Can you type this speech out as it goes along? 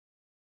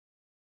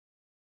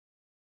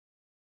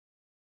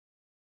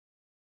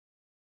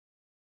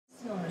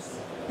Yours.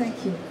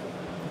 Thank you.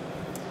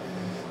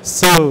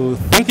 So,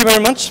 thank you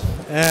very much,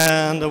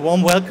 and a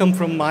warm welcome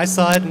from my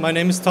side. My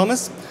name is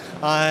Thomas.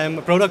 I'm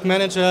a product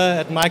manager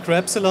at Micro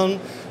Epsilon.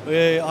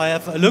 I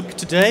have a look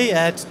today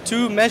at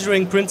two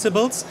measuring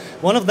principles.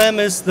 One of them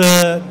is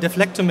the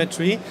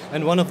deflectometry,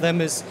 and one of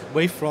them is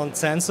wavefront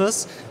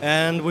sensors.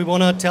 And we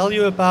want to tell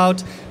you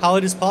about how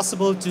it is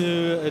possible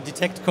to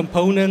detect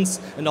components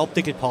and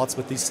optical parts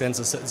with these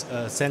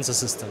sensor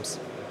systems.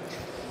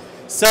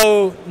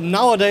 So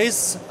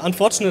nowadays,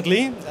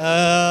 unfortunately,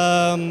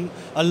 a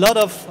lot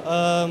of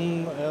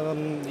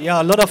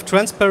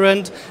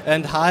transparent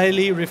and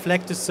highly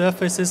reflective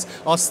surfaces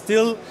are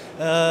still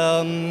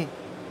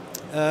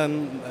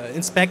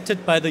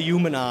inspected by the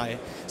human eye.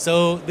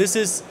 So this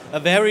is a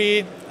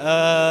very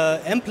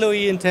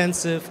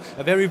employee-intensive,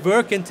 a very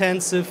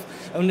work-intensive,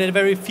 and a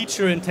very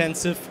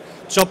feature-intensive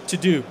job to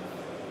do.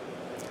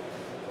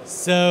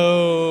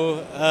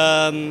 So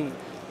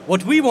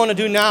what we want to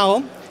do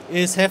now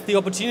is have the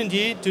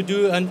opportunity to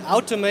do an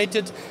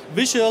automated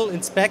visual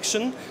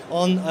inspection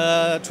on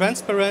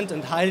transparent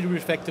and highly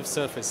reflective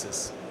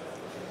surfaces.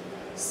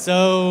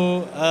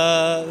 So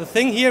the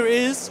thing here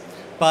is,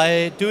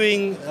 by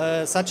doing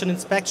such an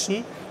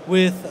inspection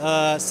with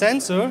a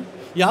sensor,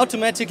 you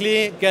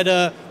automatically get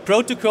a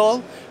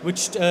protocol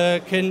which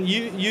can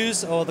you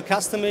use or the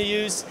customer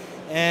use,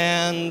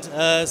 and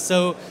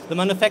so the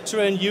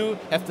manufacturer and you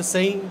have the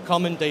same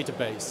common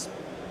database.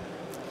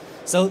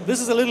 So this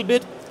is a little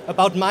bit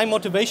about my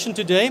motivation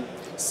today.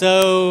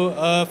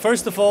 So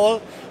first of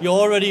all, you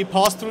already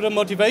passed through the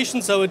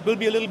motivation, so it will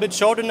be a little bit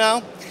shorter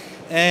now.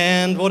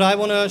 And what I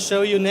want to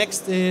show you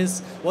next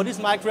is what is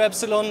Micro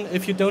Epsilon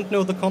if you don't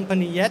know the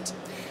company yet.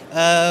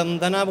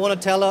 Then I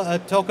want to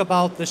talk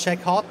about the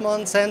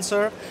Scheck-Hartmann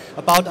sensor,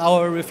 about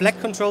our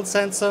reflect control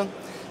sensor,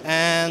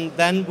 and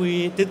then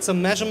we did some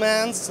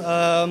measurements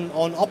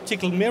on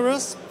optical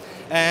mirrors.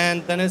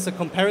 And then there's a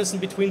comparison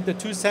between the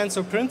two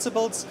sensor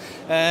principles.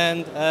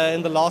 And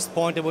in the last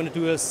point, I want to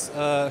do a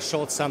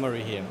short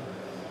summary here.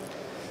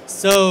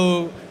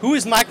 So, who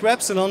is Micro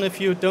Epsilon if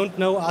you don't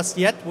know us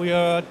yet? We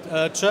are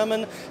a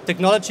German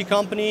technology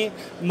company,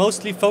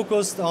 mostly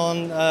focused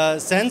on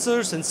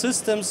sensors and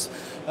systems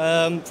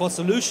for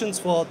solutions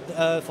for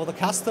the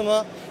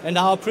customer. And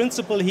our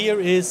principle here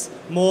is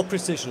more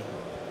precision.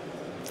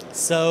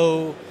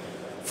 So,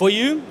 for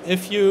you,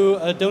 if you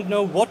don't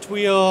know what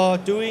we are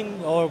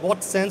doing or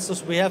what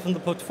sensors we have in the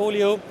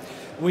portfolio,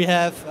 we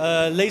have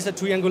laser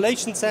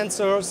triangulation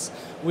sensors,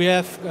 we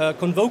have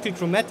confocal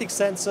chromatic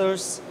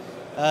sensors,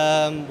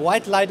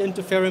 white light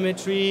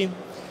interferometry,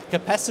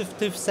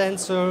 capacitive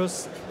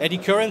sensors, eddy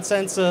current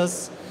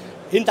sensors,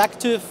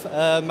 inductive,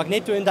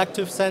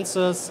 magneto-inductive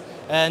sensors,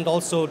 and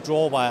also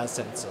draw wire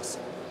sensors.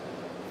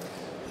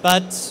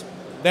 But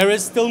there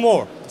is still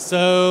more.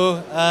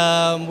 So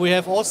we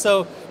have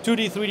also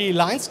 2D, 3D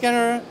line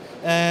scanner,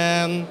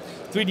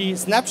 3D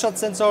snapshot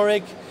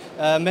sensoric,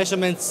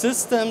 measurement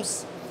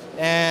systems,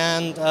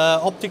 and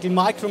optical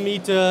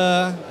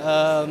micrometer,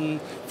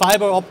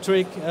 fiber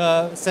optic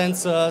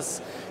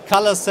sensors,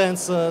 color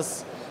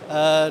sensors,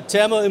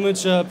 thermal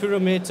imager,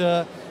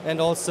 pyrometer,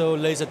 and also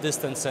laser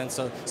distance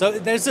sensor. So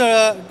there's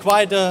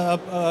quite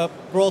a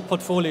broad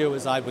portfolio,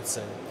 as I would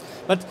say.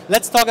 But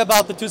let's talk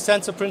about the two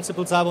sensor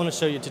principles I want to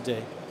show you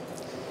today.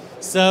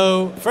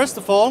 So first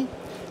of all,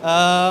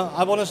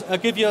 I want to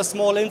give you a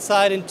small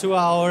insight into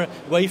our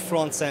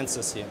wavefront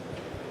sensors here.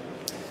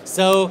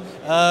 So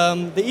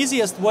the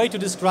easiest way to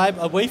describe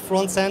a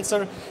wavefront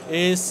sensor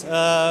is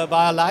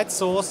via light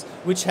source,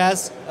 which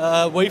has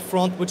a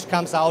wavefront which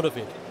comes out of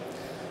it.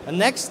 And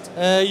next,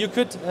 you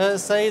could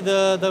say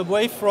the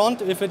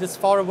wavefront, if it is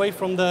far away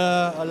from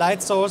the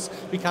light source,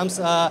 becomes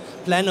a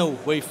plano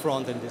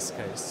wavefront in this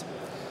case.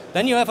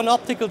 Then you have an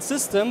optical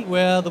system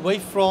where the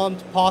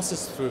wavefront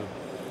passes through.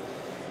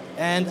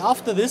 And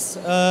after this,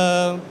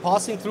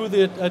 passing through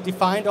the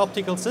defined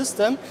optical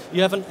system,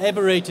 you have an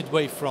aberrated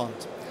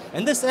wavefront.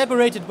 And this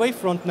aberrated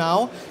wavefront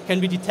now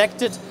can be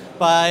detected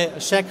by a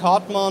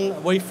Scheck-Hartmann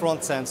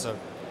wavefront sensor.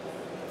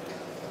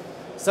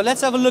 So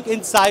let's have a look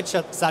inside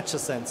such a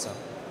sensor.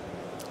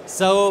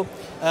 So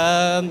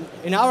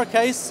in our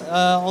case,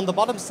 on the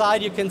bottom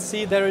side, you can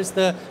see there is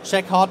the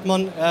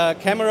Scheck-Hartmann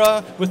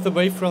camera with the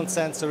wavefront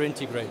sensor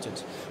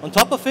integrated. On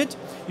top of it,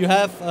 you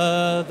have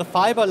the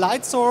fiber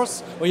light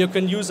source, where you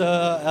can use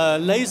a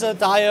laser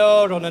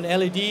diode or an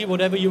LED,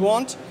 whatever you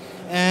want.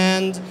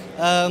 And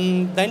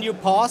then you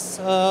pass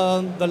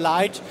the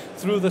light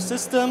through the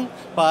system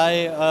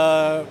by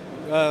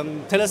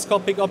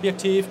telescopic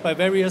objective, by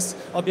various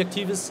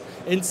objectives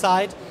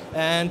inside.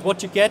 And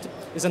what you get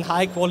is a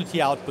high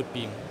quality output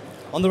beam.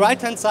 On the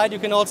right hand side, you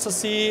can also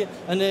see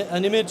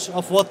an image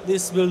of what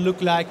this will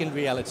look like in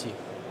reality.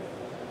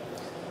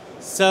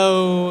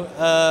 So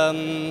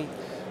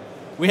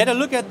we had a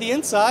look at the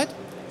inside.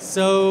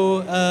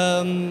 So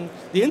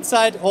the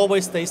inside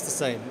always stays the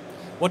same.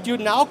 What you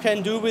now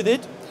can do with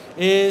it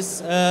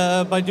is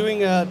by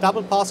doing a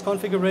double pass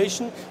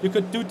configuration, you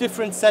could do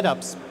different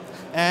setups.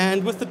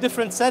 And with the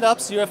different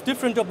setups, you have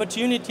different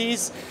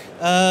opportunities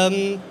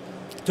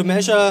to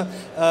measure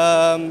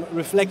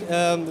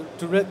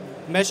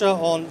measure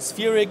on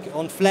spheric,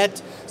 on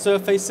flat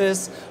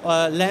surfaces,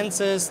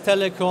 lenses,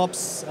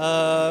 telescopes,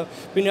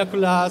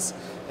 binoculars,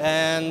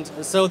 and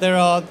so there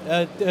are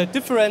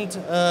different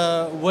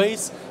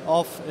ways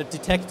of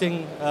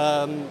detecting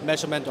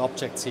measurement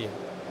objects here.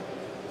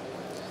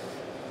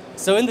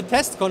 So in the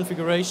test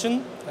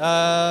configuration,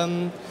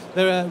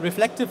 the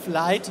reflective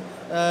light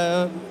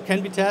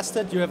can be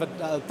tested. You have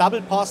a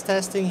double pass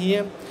testing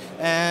here,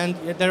 and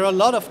there are a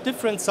lot of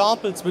different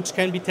samples which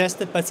can be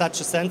tested by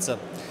such a sensor.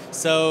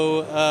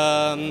 So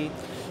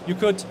you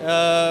could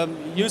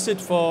use it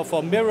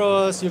for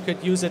mirrors, you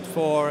could use it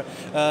for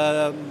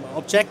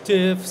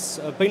objectives,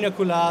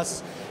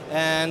 binoculars,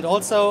 and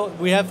also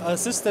we have a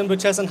system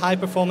which has a high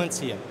performance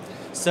here.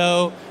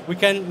 So we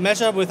can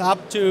measure with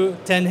up to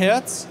 10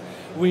 Hertz.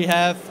 We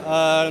have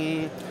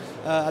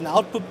an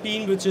output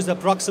beam which is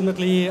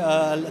approximately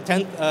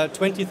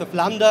 20th of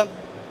lambda.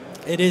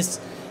 It is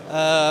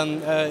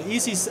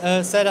easy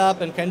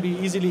setup and can be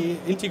easily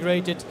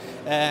integrated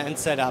and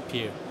set up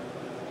here.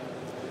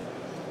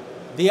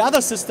 The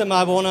other system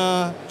I want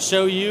to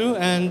show you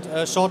and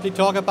shortly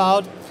talk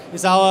about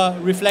is our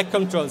reflect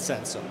control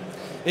sensor.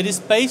 It is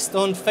based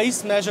on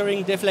phase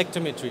measuring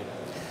deflectometry.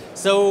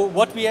 So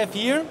what we have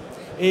here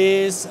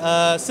is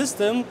a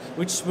system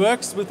which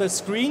works with a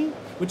screen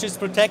which is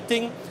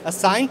protecting a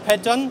sign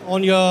pattern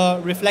on your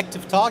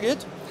reflective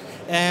target,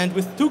 and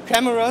with two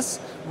cameras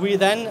we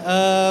then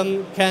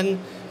can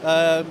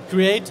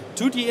create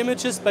 2D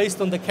images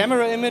based on the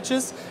camera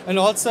images, and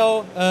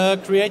also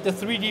create a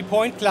 3D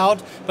point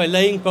cloud by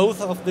laying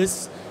both of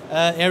these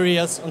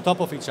areas on top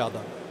of each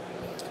other.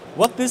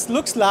 What this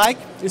looks like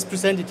is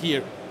presented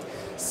here.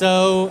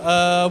 So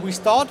we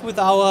start with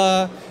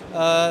our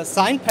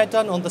sign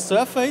pattern on the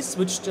surface,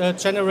 which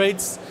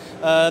generates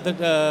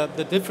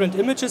the different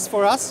images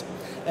for us.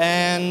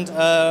 And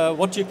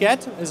what you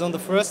get is on the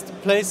first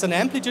place an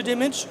amplitude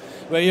image,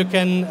 where you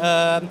can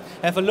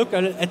have a look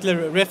at the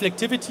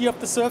reflectivity of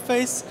the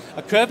surface,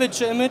 a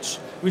curvature image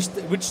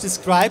which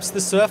describes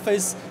the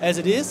surface as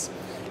it is,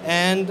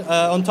 and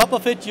on top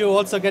of it you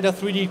also get a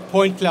 3D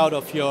point cloud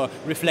of your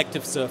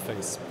reflective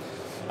surface.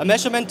 A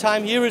measurement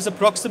time here is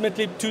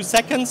approximately 2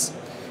 seconds,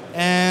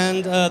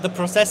 and the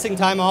processing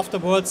time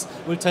afterwards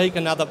will take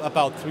another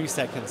about 3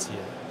 seconds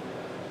here.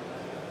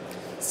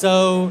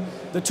 So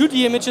the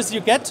 2D images you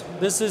get,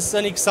 this is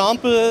an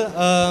example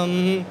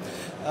of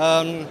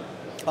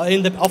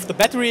the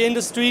battery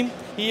industry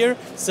here.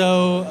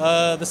 So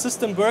the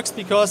system works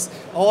because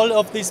all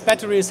of these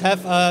batteries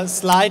have a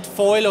slight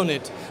foil on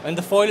it, and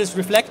the foil is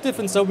reflective,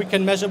 and so we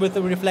can measure with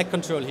the reflect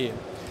control here.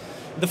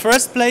 The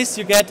first place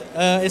you get,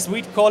 as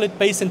we call it,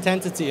 base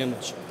intensity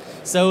image.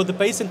 So the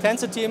base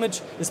intensity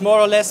image is more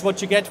or less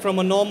what you get from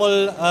a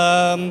normal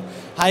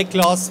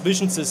high-class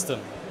vision system.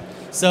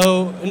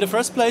 So in the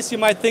first place you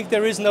might think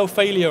there is no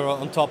failure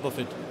on top of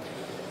it.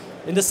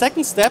 In the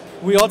second step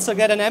we also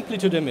get an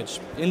amplitude image.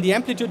 In the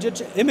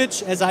amplitude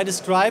image, as I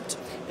described,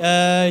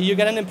 you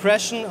get an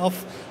impression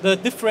of the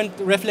different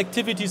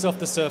reflectivities of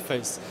the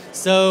surface.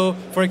 So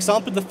for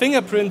example the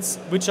fingerprints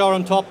which are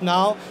on top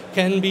now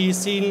can be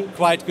seen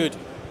quite good.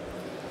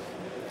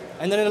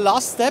 And then in the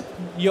last step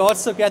you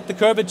also get the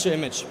curvature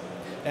image.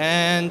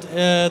 And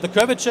the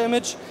curvature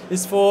image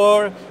is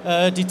for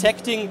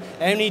detecting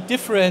any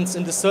difference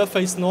in the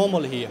surface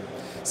normal here.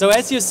 So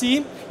as you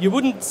see, you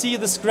wouldn't see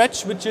the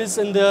scratch which is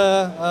in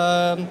the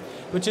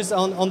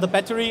on the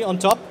battery on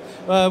top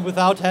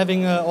without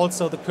having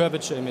also the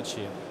curvature image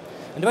here.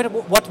 And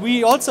what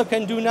we also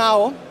can do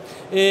now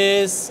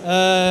is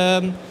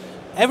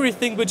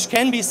everything which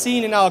can be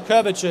seen in our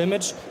curvature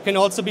image can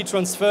also be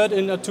transferred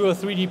into a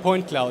 3D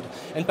point cloud.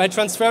 And by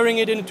transferring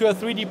it into a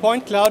 3D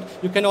point cloud,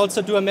 you can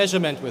also do a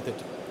measurement with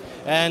it,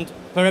 and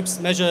perhaps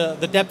measure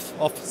the depth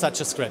of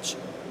such a scratch.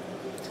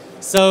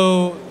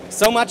 So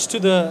much to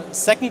the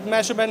second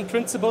measurement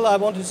principle I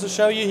wanted to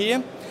show you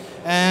here.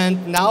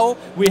 And now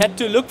we had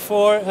to look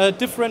for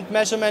different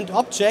measurement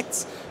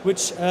objects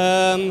which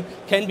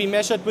can be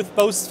measured with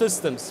both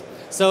systems.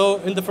 So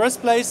in the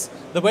first place,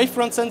 the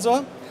wavefront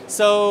sensor.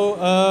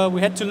 So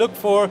we had to look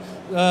for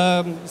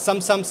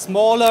some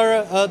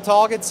smaller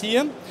targets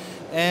here,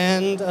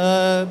 and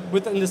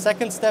in the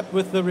second step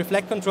with the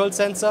reflect control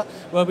sensor,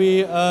 where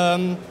we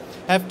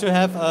have to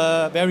have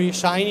a very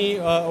shiny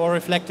or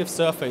reflective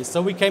surface.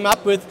 So we came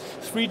up with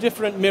 3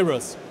 different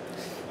mirrors.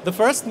 The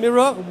first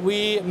mirror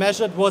we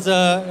measured was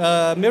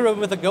a mirror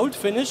with a gold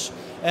finish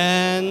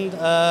and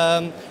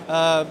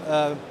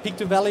peak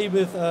to valley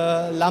with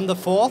lambda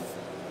 4th.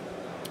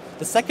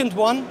 The second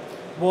one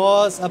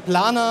was a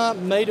planar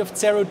made of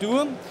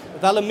Zero-Dur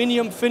with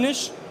aluminium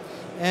finish,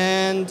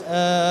 and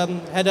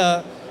had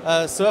a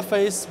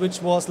surface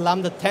which was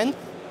lambda 10th.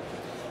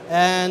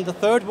 And the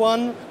third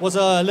one was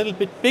a little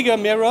bit bigger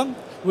mirror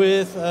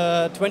with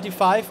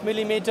 25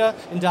 millimeter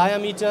in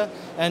diameter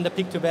and a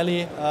peak to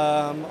valley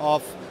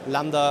of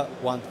lambda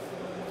 1.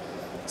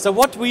 So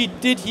what we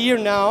did here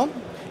now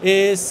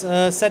is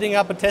setting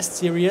up a test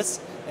series,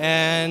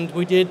 and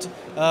we did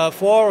 4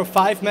 or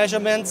 5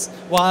 measurements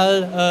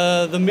while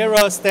the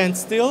mirror stands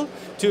still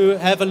to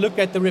have a look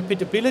at the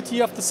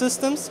repeatability of the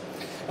systems.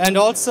 And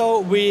also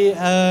we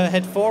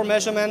had 4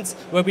 measurements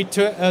where we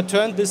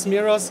turned these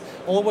mirrors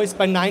always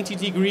by 90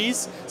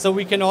 degrees, so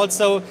we can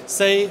also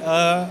say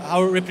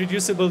how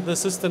reproducible the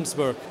systems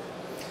work.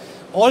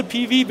 All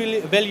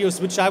PV values,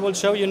 which I will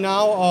show you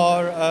now,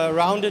 are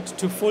rounded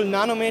to full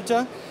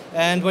nanometer,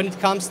 and when it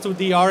comes to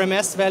the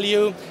RMS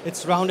value,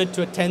 it's rounded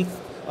to a 10th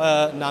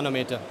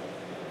nanometer.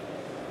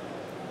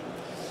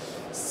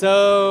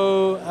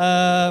 So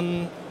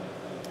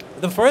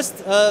the first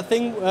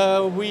thing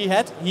we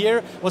had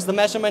here was the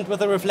measurement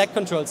with a reflect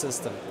control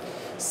system.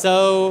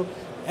 So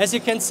as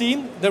you can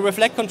see, the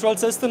reflect control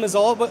system is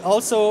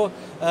also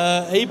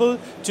able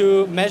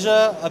to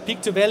measure a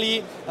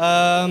peak-to-valley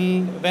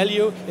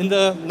value in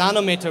the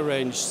nanometer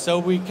range. So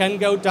we can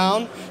go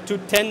down to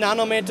 10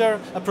 nanometer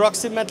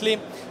approximately,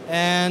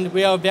 and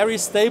we are very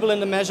stable in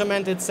the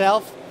measurement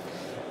itself.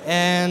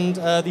 And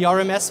the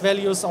RMS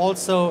values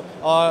also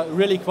are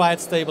really quite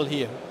stable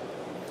here.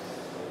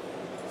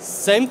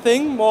 Same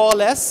thing, more or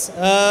less,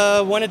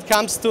 when it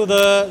comes to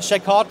the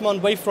Scheck-Hartmann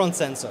wavefront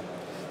sensor.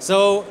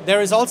 So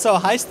there is also a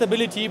high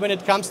stability when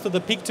it comes to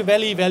the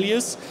peak-to-valley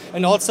values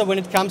and also when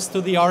it comes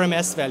to the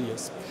RMS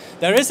values.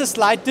 There is a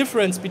slight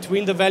difference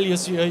between the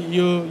values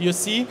you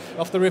see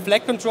of the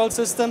reflect control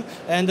system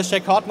and the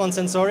Scheck-Hartmann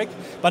sensoric,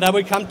 but I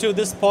will come to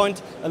this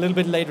point a little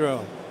bit later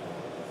on.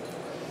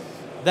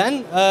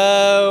 Then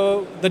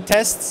the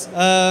tests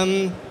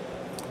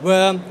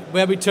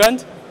where we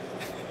turned.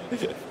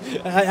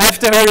 I have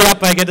to hurry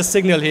up, I get a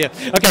signal here.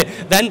 Okay,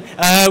 then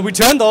we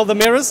turned all the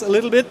mirrors a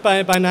little bit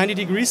by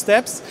 90-degree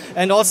steps,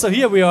 and also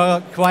here we are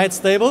quite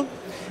stable.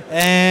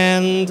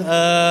 And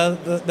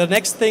the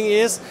next thing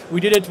is we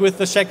did it with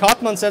the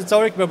Scheck-Hartmann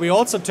sensoric, where we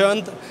also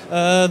turned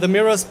the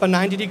mirrors by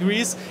 90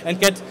 degrees and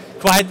get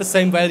quite the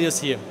same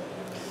values here.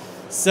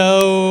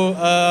 So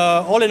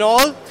all in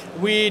all,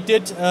 we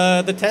did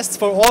the tests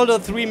for all the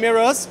 3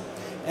 mirrors.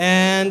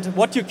 And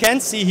what you can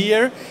see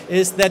here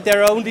is that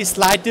there are only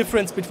slight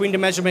difference between the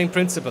measuring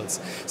principles.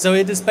 So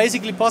it is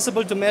basically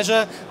possible to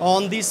measure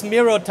on these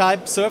mirror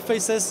type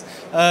surfaces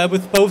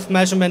with both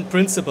measurement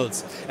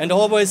principles. And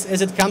always,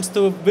 as it comes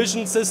to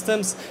vision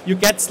systems, you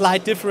get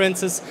slight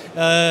differences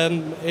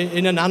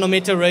in a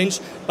nanometer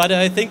range. But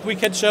I think we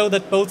can show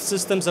that both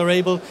systems are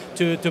able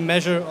to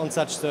measure on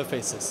such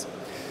surfaces.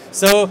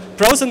 So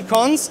pros and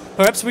cons,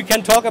 perhaps we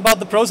can talk about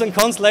the pros and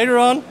cons later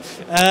on.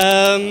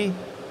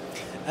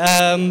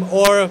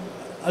 Or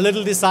a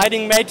little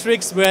deciding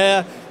matrix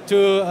where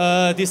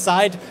to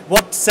decide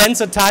what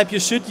sensor type you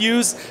should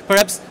use.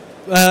 Perhaps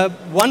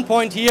one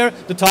point here,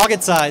 the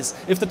target size.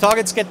 If the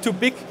targets get too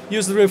big,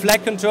 use the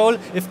reflect control.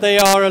 If they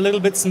are a little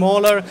bit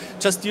smaller,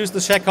 just use the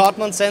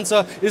Scheck-Hartmann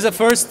sensor. Is a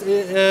first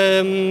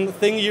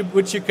thing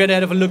which you can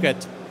have a look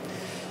at.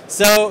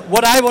 So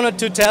what I wanted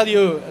to tell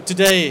you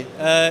today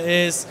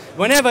is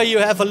whenever you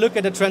have a look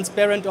at a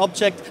transparent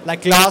object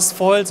like glass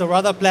foils or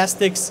other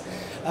plastics,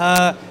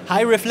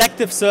 high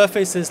reflective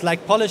surfaces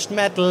like polished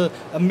metal,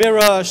 a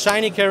mirror,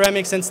 shiny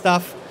ceramics and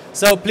stuff.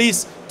 So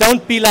please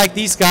don't be like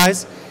these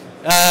guys.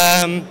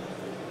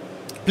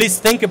 Please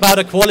think about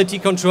a quality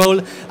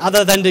control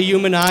other than the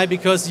human eye,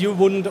 because you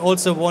wouldn't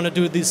also want to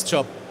do this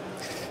job.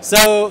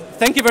 So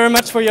thank you very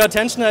much for your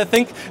attention. I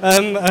think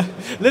I'm a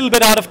little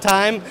bit out of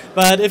time,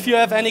 but if you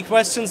have any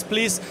questions,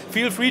 please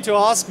feel free to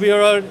ask. We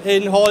are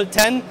in Hall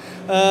 10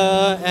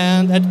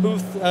 and at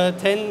booth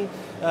 10.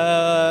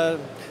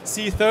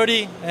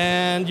 C30,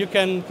 and you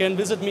can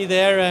visit me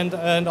there and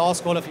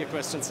ask all of your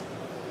questions.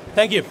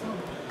 Thank you.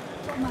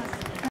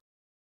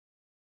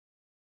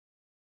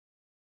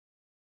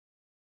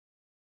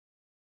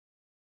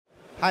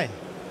 Hi,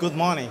 good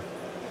morning.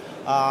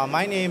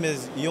 My name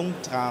is Jung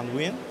Tran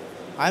Nguyen.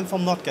 I'm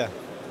from Notke.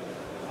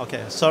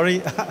 Okay, sorry,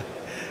 got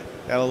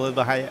a little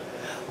bit higher.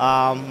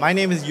 My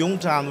name is Jung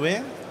Tran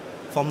Nguyen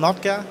from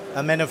Notke,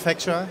 a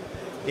manufacturer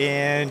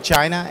in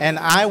China, and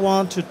I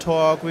want to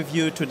talk with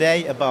you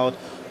today about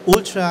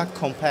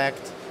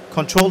ultra-compact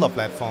controller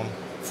platform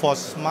for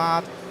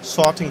smart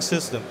sorting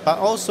system, but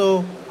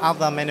also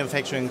other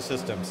manufacturing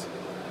systems.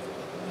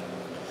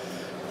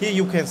 Here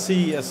you can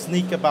see a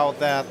sneak about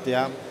that.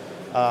 Yeah,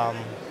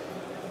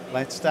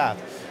 let's start.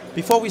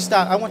 Before we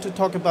start, I want to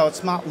talk about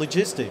smart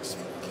logistics.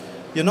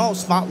 You know,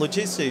 smart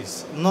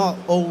logistics not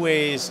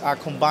always are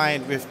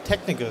combined with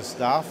technical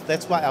stuff.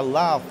 That's why I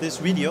love this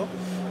video.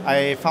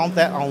 I found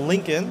that on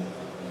LinkedIn.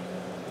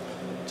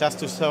 Just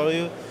to show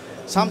you.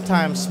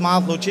 Sometimes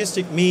smart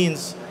logistics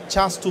means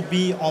just to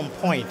be on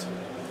point.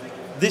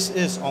 This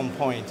is on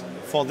point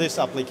for this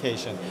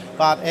application.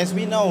 But as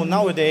we know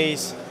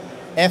nowadays,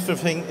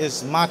 everything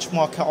is much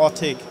more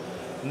chaotic.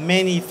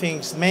 Many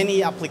things,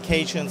 many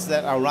applications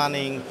that are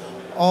running,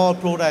 all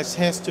products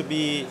has to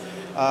be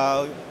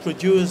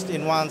produced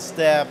in one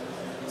step.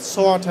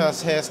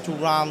 Sorters has to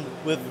run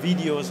with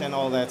videos and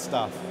all that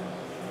stuff.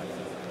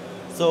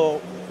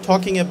 So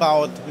talking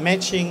about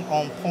matching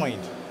on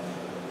point.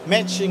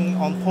 Matching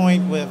on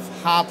point with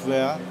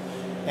hardware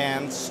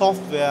and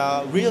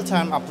software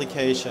real-time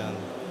application.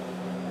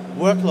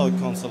 workload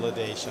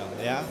consolidation.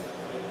 Yeah,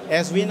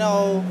 as we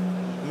know,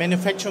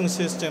 manufacturing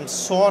systems,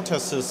 sorter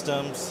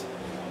systems,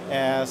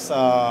 as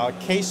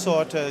case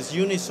sorters,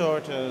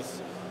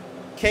 unisorters,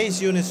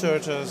 case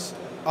unisorters,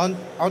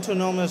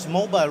 autonomous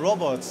mobile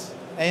robots,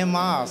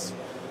 AMRs.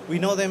 We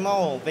know them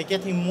all. They're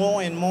getting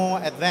more and more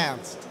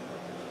advanced,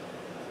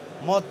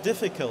 more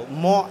difficult,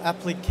 more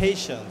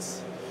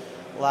applications,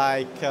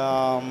 like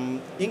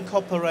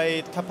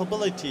incorporate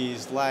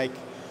capabilities like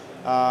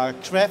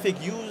graphic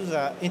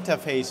user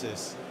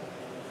interfaces,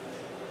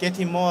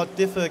 getting more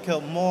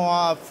difficult,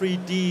 more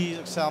 3D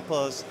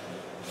examples,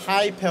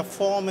 high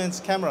performance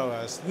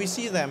cameras. We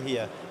see them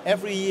here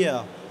every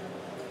year,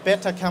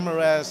 better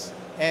cameras,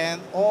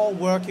 and all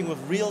working with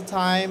real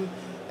time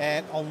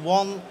and on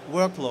one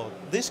workload.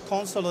 This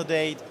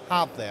consolidate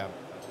hardware.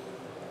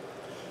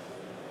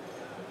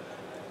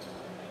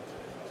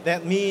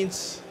 That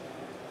means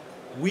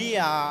we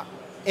are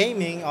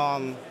aiming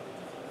on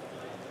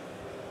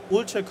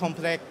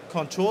ultra-complex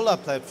controller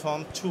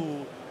platform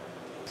to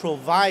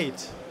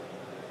provide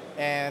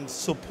and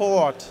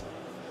support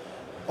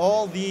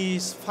all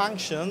these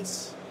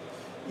functions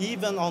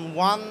even on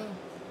one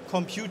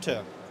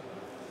computer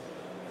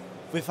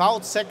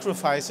without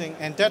sacrificing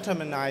and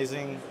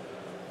determining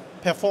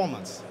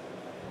performance.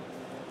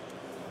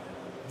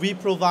 We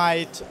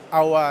provide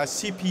our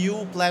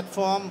CPU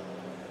platform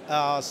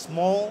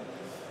small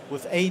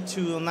with 8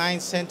 to 9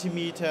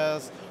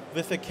 centimeters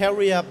with a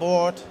carrier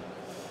board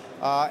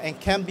and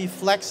can be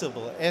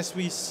flexible. As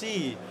we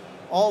see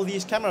all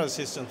these camera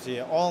systems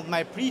here, all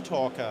my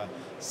pre-talker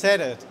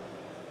said it,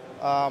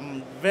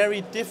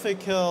 very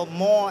difficult,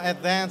 more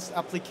advanced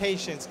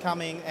applications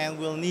coming and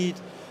will need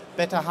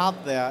better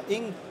hardware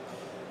in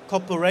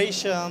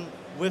cooperation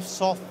with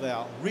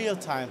software,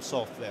 real-time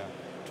software.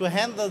 To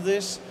handle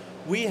this,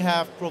 we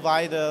have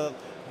provided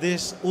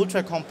this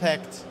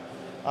ultra-compact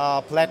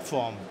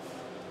platform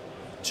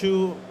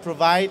to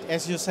provide,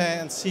 as you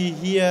can see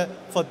here,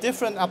 for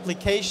different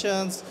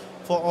applications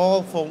for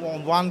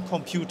on one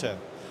computer,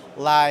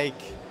 like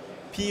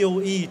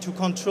PoE to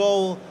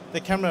control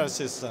the camera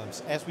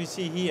systems, as we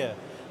see here,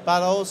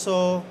 but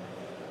also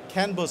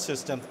CAN bus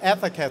system,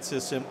 EtherCAT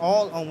system,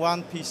 all on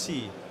one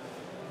PC.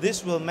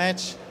 This will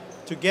match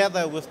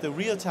together with the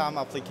real-time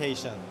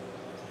application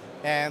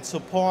and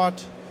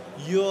support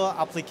your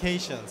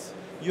applications,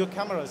 your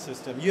camera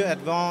system, your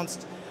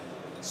advanced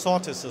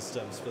sorter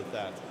systems with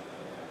that.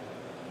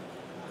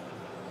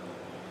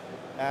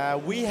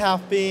 We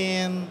have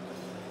been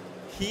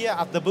here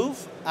at the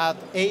booth at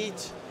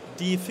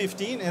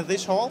 8D15 in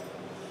this hall.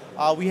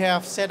 We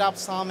have set up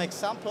some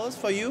examples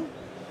for you.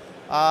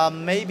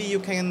 Maybe you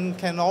can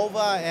come over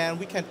and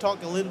we can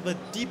talk a little bit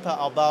deeper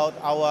about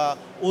our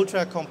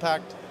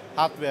ultra-compact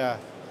hardware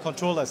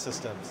controller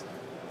systems.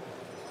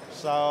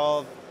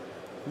 So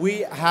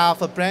we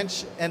have a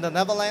branch in the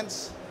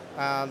Netherlands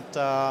and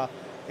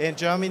in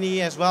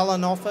Germany as well,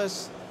 an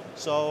office.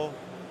 So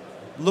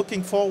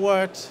looking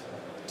forward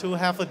to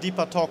have a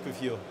deeper talk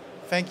with you.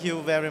 Thank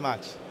you very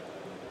much.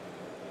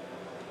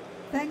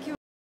 Thank you.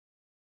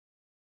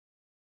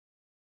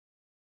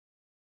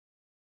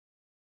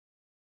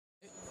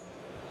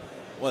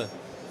 Well,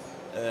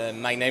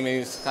 my name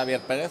is Javier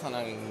Pérez and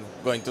I'm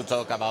going to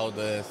talk about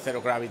the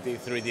zero-gravity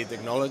 3D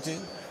technology.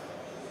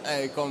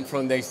 I come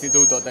from the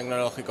Instituto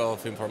Tecnológico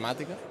of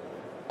Informática.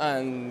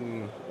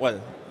 And,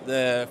 well,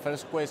 the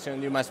first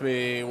question you must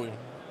be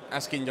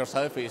asking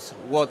yourself is,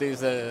 what is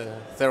the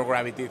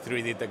zero-gravity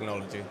 3D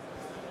technology?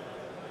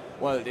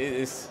 Well, it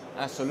is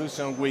a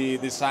solution we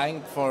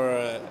designed for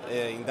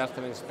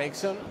industrial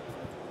inspection.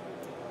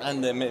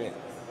 And the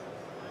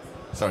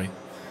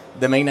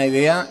main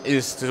idea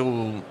is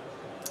to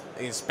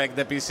inspect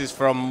the pieces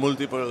from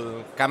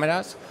multiple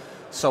cameras.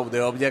 So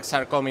the objects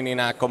are coming in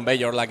a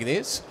conveyor like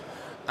this,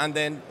 and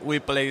then we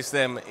place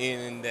them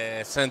in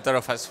the center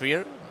of a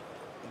sphere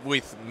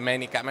with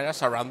many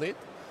cameras around it.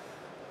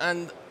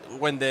 And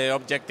when the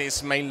object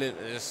is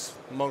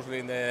mostly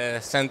in the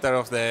center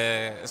of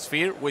the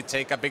sphere, we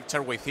take a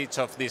picture with each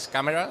of these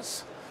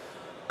cameras,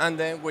 and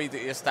then we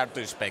start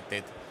to inspect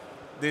it.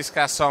 This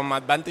has some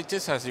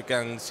advantages, as you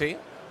can see.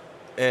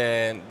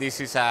 This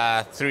is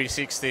a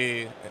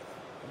 360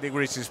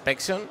 degrees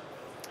inspection.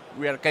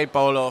 We are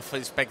capable of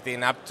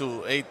inspecting up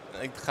to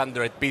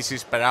 800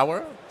 pieces per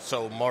hour,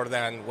 so more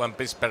than 1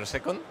 piece per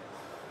second.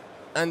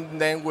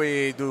 And then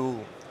we do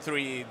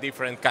 3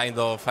 different kinds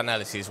of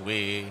analysis.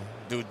 We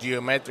do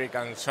geometric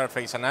and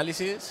surface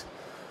analysis,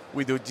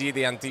 we do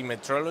GD&T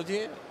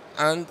metrology,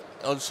 and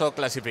also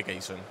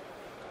classification.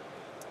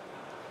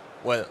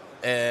 Well,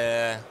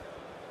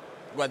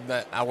 what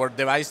our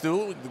device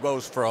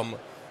goes from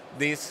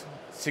these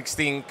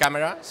 16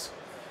 cameras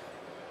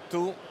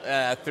to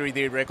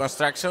 3D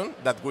reconstruction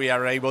that we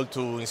are able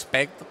to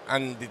inspect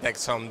and detect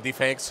some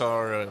defects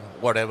or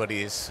whatever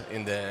is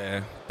in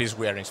the piece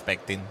we are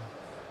inspecting.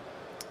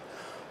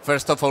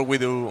 First of all, we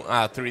do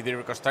a 3D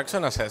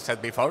reconstruction, as I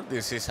said before.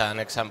 This is an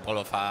example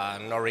of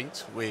an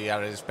orange we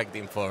are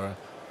inspecting for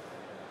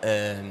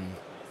a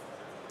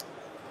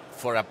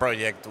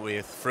project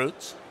with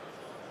fruits.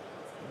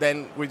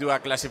 Then we do a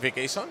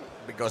classification,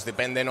 because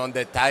depending on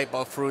the type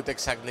of fruit,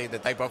 exactly the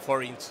type of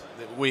orange,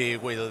 we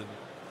will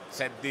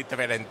set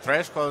different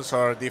thresholds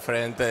or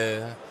different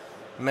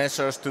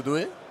measures to do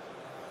it.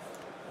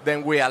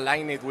 Then we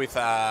align it with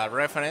a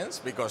reference,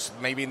 because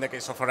maybe in the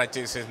case of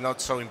oranges it's not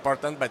so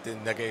important, but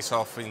in the case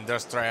of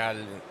industrial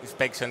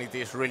inspection it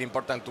is really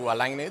important to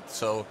align it.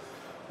 So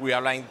we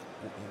align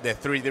the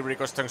 3D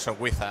reconstruction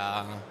with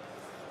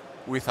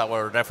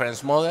our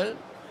reference model,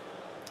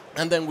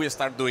 and then we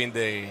start doing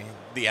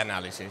the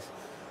analysis.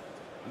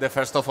 The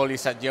first of all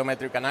is a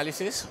geometric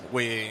analysis.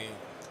 We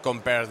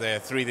compare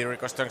the 3D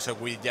reconstruction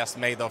we just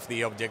made of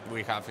the object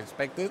we have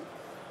inspected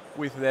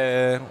with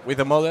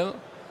the model.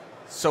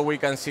 So we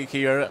can see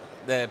here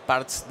the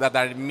parts that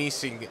are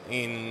missing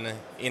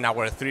in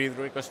our 3D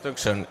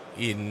reconstruction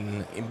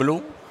in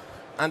blue,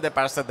 and the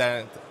parts that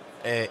are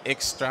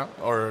extra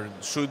or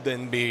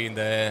shouldn't be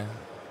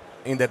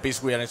in the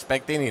piece we are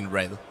inspecting in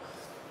red.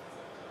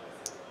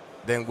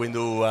 Then we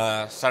do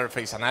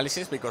surface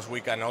analysis, because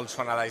we can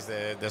also analyze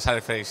the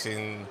surface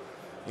in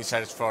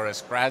search for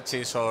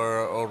scratches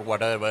or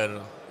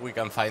whatever we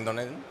can find on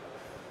it.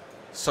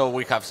 So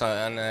we have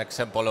an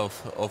example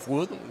of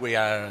wood. We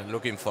are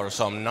looking for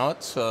some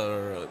knots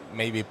or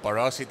maybe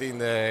porosity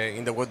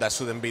in the wood that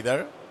shouldn't be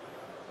there,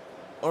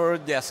 or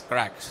just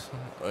cracks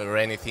or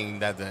anything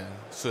that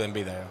shouldn't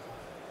be there.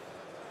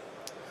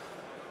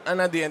 And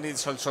at the end,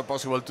 it's also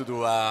possible to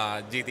do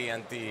a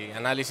GT&T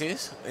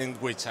analysis, in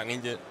which an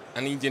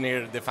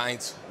engineer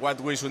defines what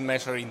we should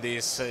measure in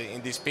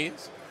this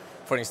piece.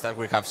 For instance,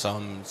 we have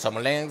some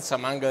lengths,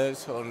 some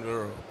angles,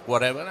 or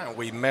whatever, and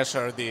we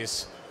measure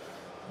these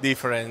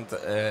different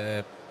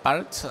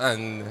parts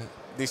and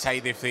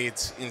decide if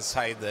it's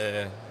inside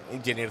the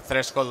engineered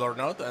threshold or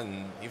not,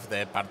 and if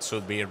the part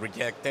should be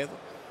rejected,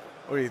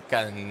 or it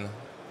can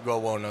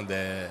go on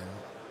the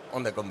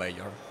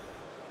conveyor.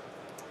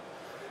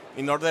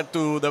 In order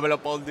to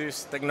develop all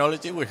this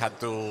technology, we had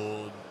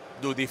to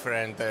do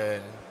different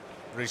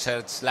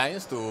research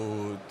lines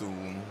to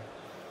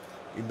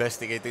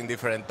investigate in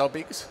different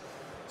topics.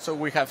 So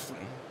we have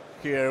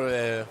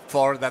here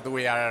 4 that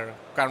we are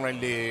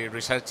currently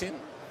researching.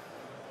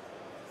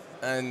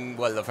 And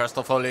well, the first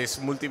of all is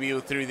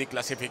multi-view 3D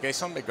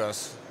classification,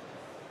 because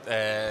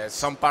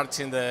some parts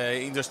in the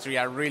industry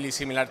are really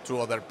similar to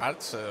other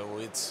parts.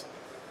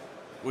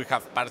 We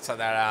have parts that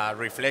are a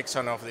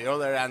reflection of the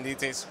other, and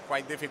it is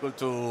quite difficult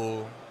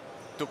to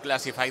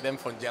classify them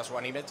from just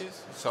one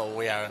images. So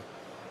we are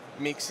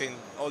mixing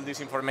all this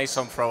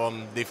information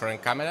from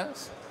different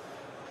cameras.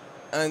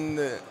 And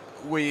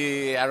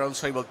we are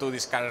also able to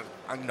discard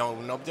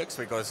unknown objects,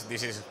 because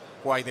this is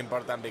quite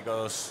important,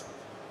 because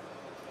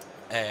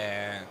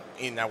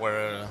in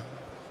our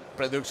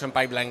production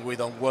pipeline we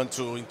don't want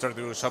to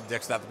introduce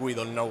objects that we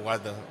don't know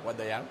what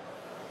they are.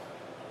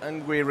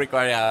 And we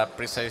require a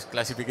precise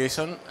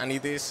classification, and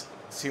it is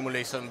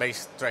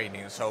simulation-based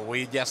training. So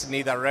we just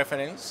need a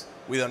reference.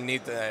 We don't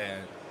need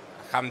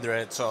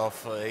hundreds of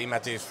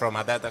images from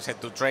a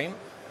dataset to train.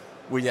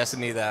 We just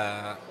need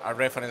a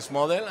reference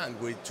model, and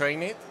we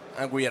train it,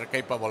 and we are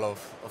capable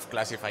of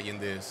classifying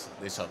this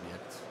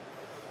object.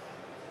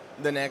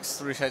 The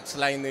next research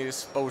line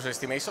is pose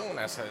estimation.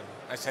 As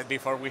I said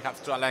before, we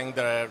have to align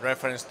the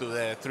reference to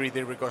the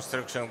 3D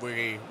reconstruction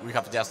we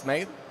have just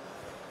made.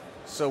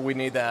 So we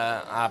need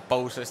a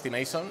pose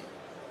estimation,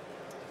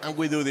 and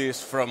we do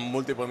this from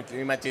multiple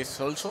images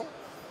also,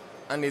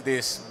 and it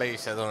is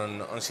based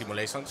on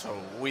simulation. So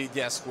we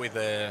just, with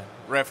the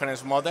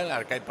reference model,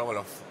 are capable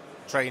of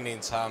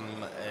training some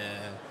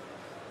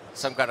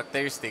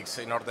characteristics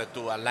in order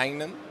to align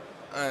them,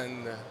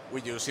 and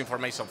we use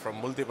information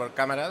from multiple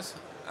cameras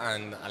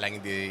and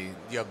align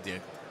the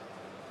object.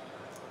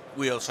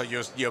 We also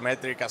use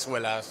geometric as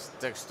well as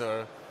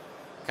texture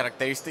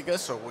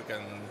characteristics, so we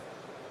can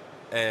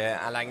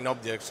align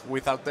objects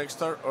without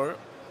texture or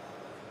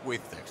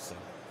with texture.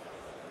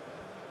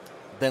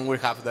 Then we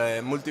have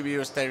the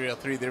multi-view stereo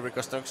 3D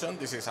reconstruction.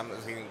 This is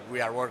something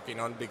we are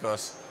working on,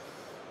 because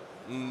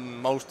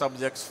most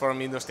objects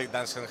from industry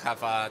doesn't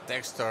have a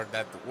texture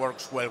that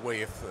works well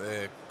with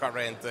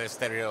current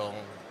stereo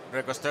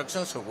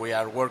reconstruction. So we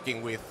are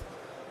working with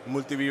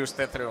multi-view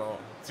stereo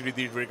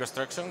 3D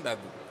reconstruction that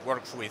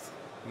works with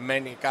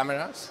many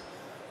cameras,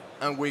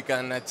 and we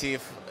can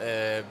achieve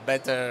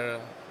better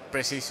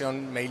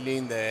precision, mainly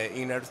in the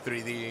inner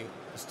 3D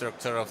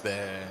structure of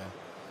the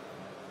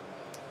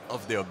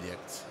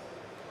objects.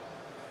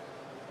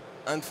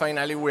 And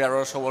finally, we are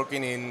also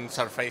working in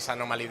surface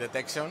anomaly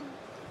detection,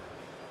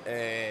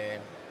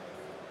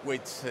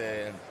 which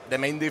the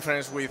main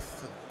difference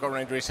with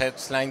current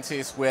research lines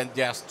is we are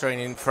just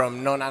training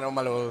from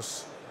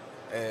non-anomalous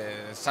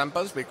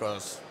samples,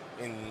 because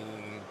in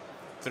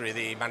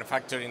 3D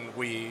manufacturing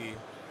we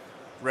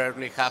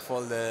rarely have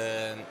all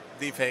the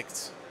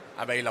defects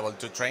available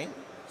to train,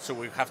 so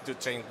we have to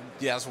train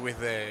just with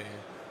the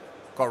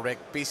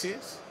correct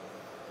pieces.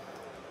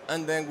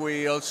 And then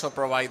we also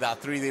provide a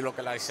 3D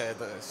localized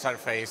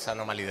surface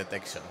anomaly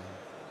detection.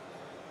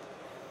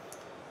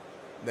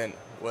 Then,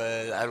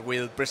 well, I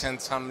will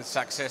present some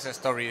success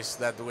stories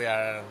that we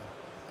are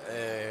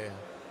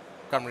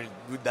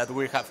that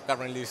we have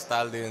currently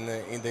installed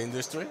in the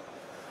industry.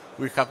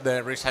 We have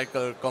the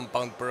Recycle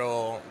Compound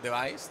Pro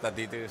device that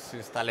it is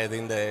installed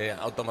in the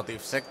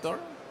automotive sector.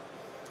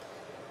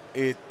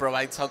 It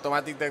provides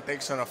automatic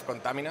detection of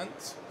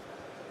contaminants.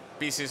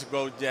 Pieces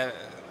go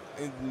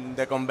in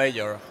the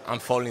conveyor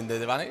and fall in the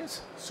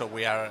device. So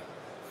we are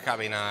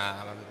having a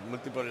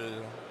multiple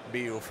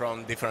view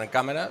from different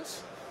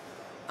cameras.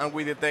 And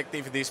we detect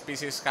if these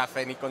pieces have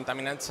any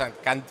contaminants and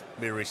can't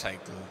be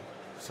recycled.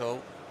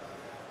 So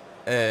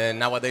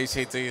nowadays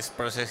it is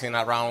processing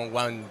around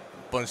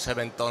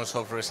 1.7 tons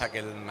of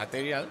recycled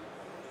material.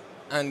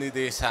 And it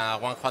is a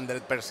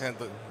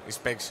 100%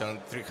 inspection,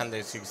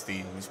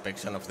 360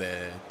 inspection of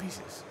the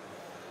pieces.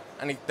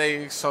 And it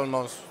takes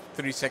almost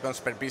 3 seconds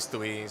per piece to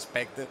be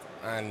inspected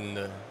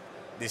and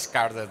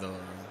discarded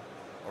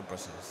or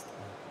processed.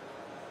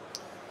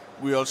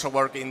 We also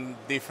work in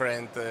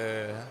different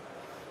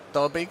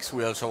topics.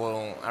 We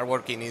also are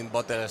working in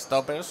bottle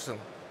stoppers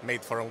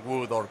made from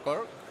wood or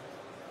cork,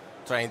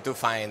 trying to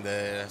find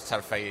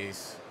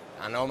surface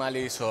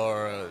anomalies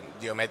or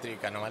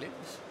geometric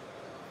anomalies.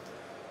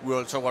 We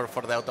also work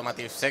for the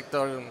automotive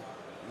sector,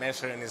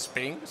 measuring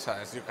springs,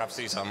 as you have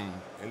seen some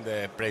in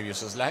the previous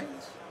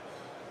slides.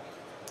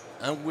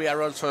 And we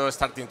are also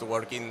starting to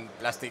work in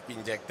plastic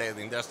injected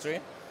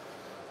industry,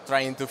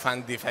 trying to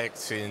find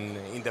defects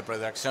in the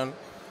production.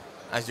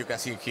 As you can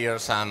see here,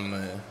 some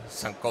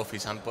coffee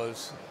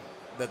samples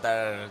that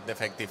are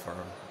defective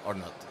or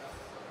not.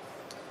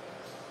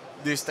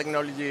 This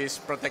technology is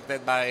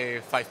protected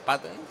by 5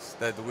 patents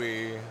that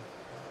we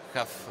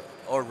have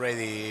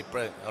already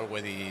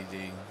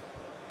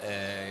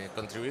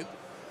contributed,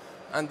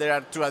 and there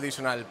are 2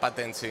 additional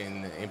patents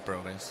in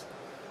progress.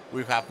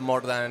 We have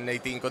more than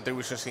 18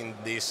 contributions in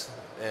this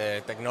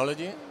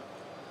technology,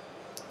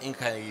 in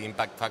high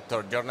impact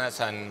factor journals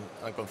and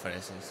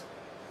conferences.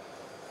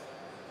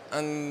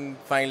 And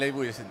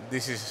finally,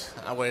 this is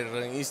our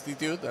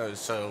institute,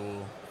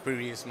 so here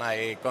is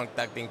my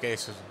contact in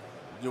case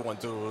you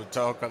want to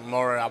talk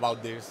more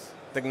about this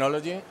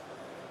technology.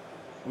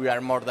 We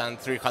are more than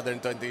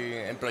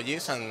 320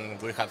 employees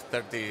and we have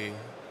 30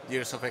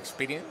 years of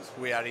experience.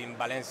 We are in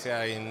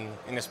Valencia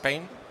in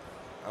Spain.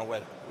 And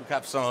well, we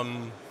have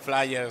some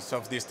flyers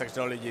of this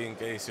technology in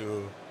case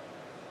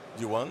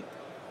you want.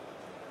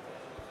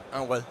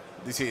 And well,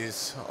 this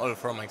is all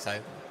from my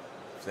side.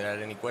 If there are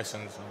any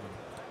questions.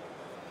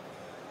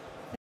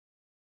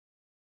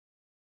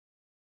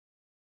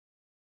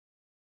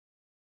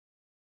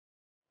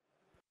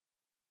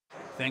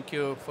 Thank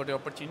you for the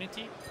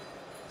opportunity.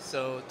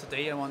 So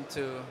today I want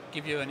to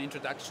give you an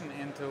introduction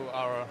into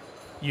our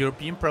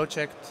European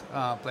project,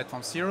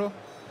 Platform Zero.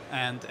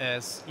 And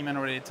as Iman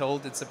already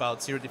told, it's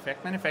about zero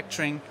defect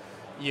manufacturing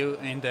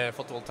in the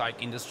photovoltaic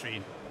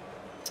industry.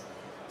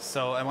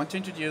 So I want to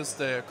introduce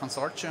the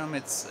consortium.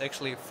 It's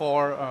actually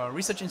 4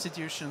 research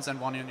institutions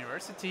and 1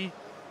 university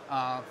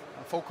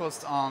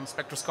focused on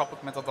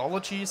spectroscopic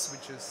methodologies,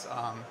 which is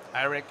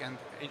IREC and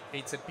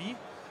HZB,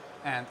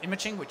 and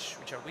imaging, which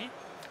are we.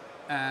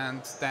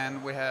 And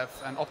then we have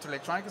an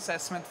optoelectronic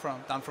assessment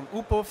done from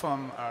UPO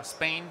from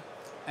Spain,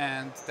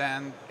 and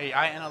then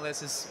AI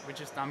analysis, which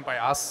is done by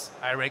us,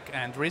 IREC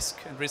and RISC.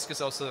 And RISC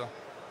is also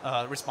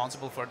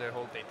responsible for the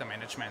whole data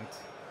management.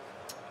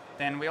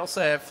 Then we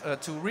also have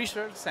 2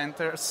 research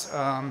centers,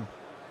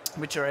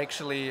 which are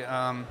actually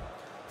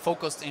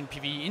focused in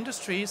PV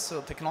industries,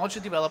 so technology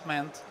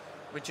development,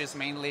 which is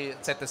mainly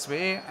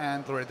ZSW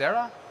and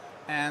Loredera.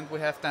 And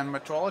we have then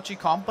metrology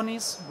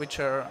companies, which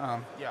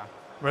are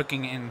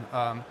working in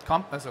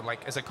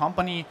as a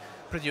company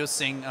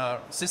producing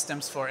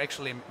systems for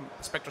actually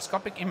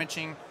spectroscopic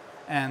imaging,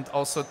 and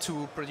also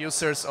 2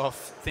 producers of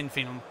thin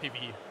film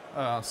PV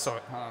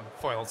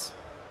foils.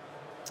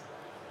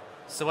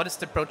 So what is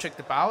the project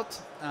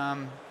about?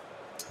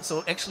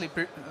 So actually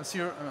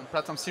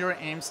Platform Zero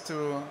aims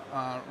to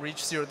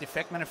reach zero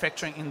defect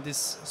manufacturing in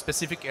this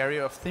specific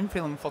area of thin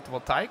film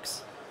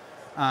photovoltaics.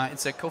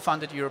 It's a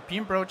co-funded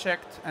European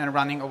project and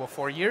running over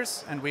 4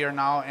 years, and we are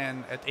now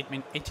at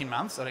 18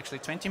 months, or actually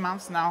 20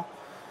 months now.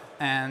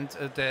 And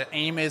the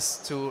aim is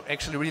to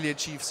actually really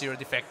achieve zero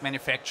defect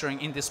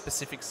manufacturing in this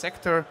specific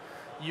sector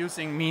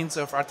using means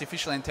of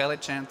artificial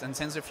intelligence and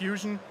sensor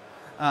fusion.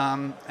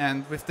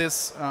 And with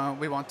this,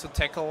 we want to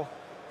tackle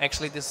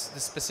actually this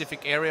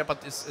specific area,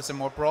 but it's a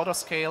more broader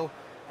scale.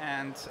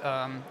 And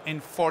in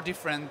 4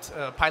 different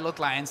pilot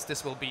lines,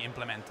 this will be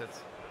implemented.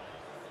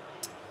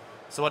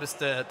 So what is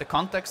the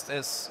context?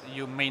 As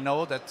you may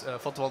know, that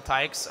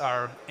photovoltaics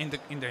are in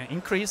the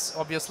increase.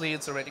 Obviously,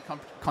 it's already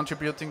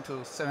contributing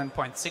to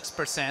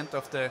 7.6%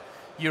 of the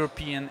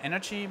European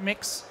energy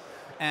mix,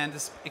 and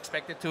is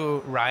expected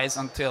to rise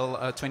until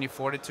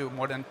 2040 to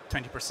more than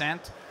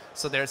 20%.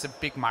 So there's a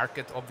big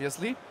market,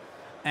 obviously.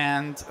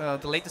 And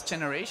the latest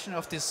generation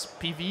of this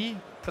PV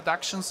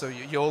production, so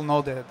you all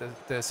know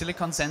the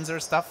silicon sensor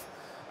stuff,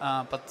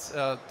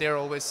 but they're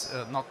always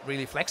not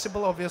really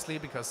flexible, obviously,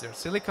 because they're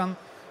silicon.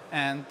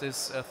 And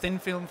this thin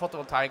film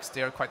photovoltaics,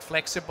 they are quite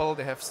flexible.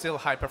 They have still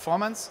high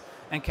performance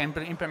and can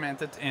be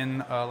implemented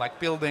in like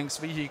buildings,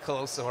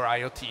 vehicles, or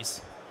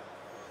IoTs.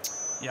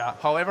 Yeah.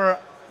 However,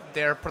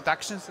 their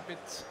production is a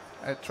bit.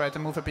 I try to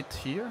move a bit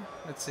here.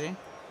 Let's see.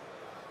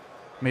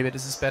 Maybe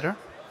this is better.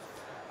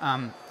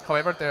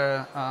 However,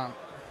 they're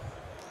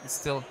it's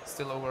still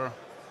over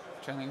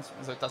channels,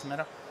 so it doesn't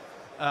matter.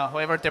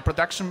 However, their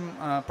production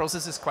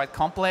process is quite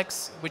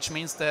complex, which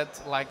means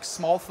that like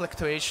small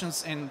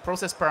fluctuations in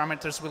process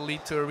parameters will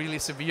lead to a really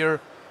severe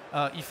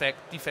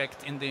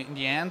defect in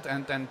the end,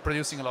 and then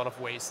producing a lot of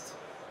waste.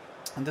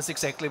 And that's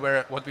exactly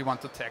what we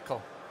want to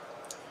tackle.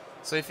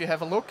 So if you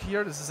have a look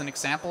here, this is an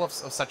example of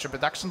such a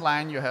production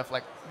line. You have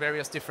like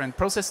various different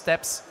process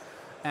steps,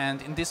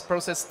 and in these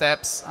process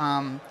steps,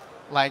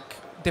 like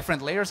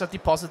different layers are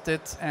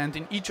deposited, and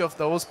in each of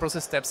those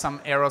process steps, some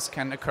errors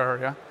can occur.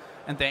 Yeah?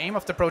 And the aim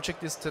of the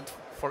project is that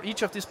for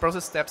each of these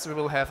process steps, we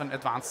will have an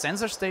advanced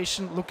sensor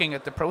station looking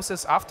at the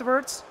process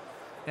afterwards,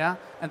 yeah,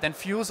 and then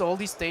fuse all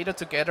these data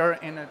together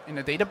in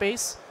a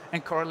database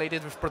and correlate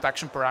it with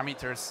production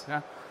parameters.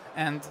 Yeah?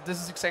 And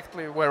this is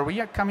exactly where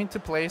we come into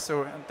play.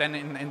 So then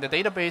in the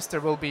database, there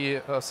will be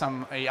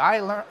some AI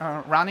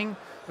running,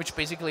 which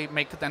basically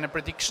make then a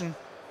prediction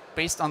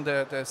based on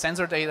the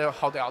sensor data,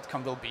 how the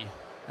outcome will be.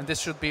 And this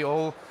should be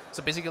all,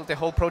 so basically the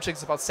whole project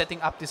is about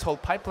setting up this whole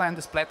pipeline,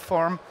 this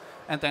platform,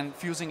 and then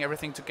fusing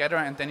everything together,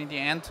 and then in the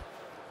end,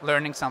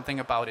 learning something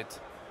about it.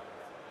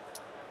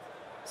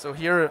 So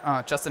here,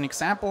 just an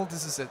example,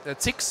 this is a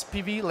 6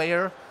 PV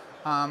layer.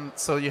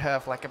 So you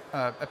have like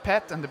a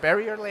pad and the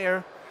barrier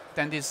layer.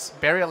 Then this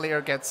barrier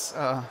layer gets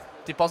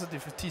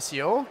deposited with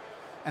TCO,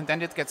 and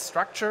then it gets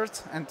structured.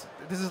 And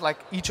this is like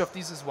each of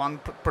these is one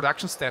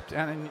production step.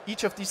 And in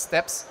each of these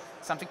steps,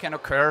 something can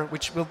occur,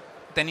 which will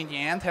then in the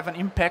end have an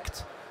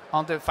impact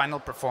on the final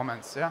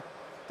performance. Yeah.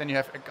 Then you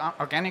have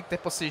organic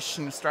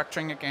deposition,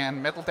 structuring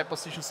again, metal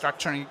deposition,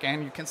 structuring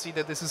again. You can see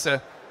that this is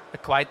a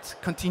quite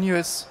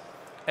continuous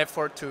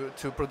effort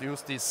to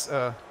produce these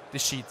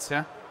sheets.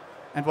 Yeah.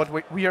 And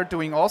what we are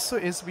doing also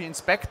is we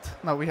inspect.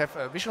 Now we have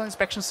a visual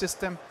inspection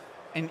system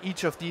in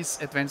each of these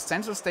advanced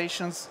sensor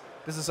stations.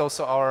 This is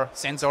also our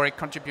sensoric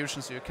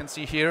contribution. So you can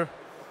see here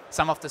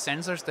some of the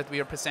sensors that we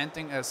are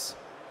presenting as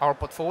our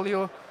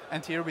portfolio.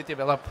 And here we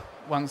develop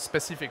one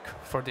specific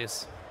for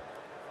this.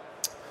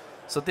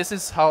 So this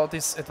is how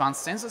these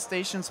advanced sensor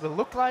stations will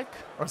look like,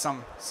 or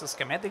some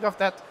schematic of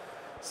that.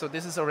 So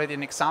this is already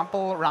an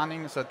example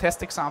running, so a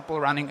test example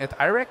running at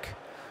IREC,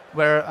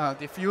 where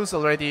they fuse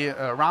already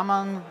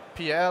Raman,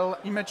 PL,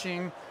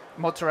 imaging,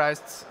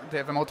 motorized. They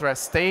have a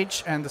motorized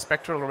stage and the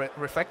spectral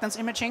reflectance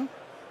imaging.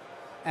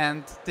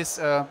 And this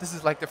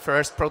is like the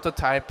first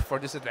prototype for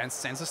this advanced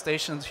sensor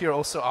stations. Here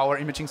also our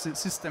imaging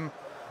system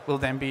will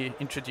then be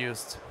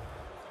introduced.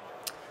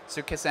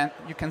 So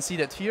you can see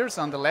that here.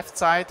 So on the left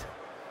side,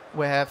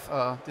 we have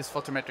this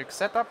photometric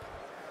setup,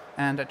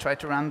 and I try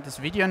to run this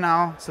video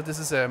now. So this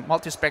is a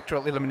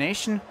multispectral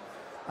illumination,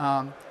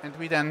 and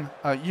we then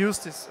use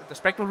the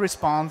spectral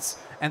response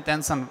and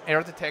then some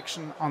error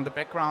detection on the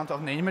background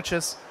of the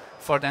images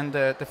for then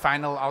the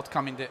final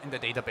outcome in the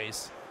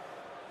database.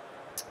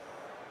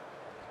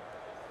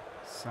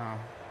 So,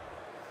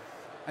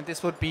 and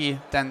this would be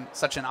then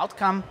such an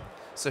outcome.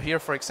 So here,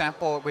 for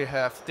example, we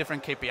have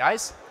different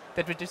KPIs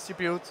that we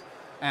distribute.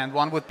 And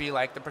one would be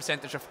like the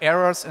percentage of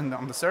errors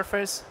on the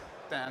surface,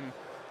 then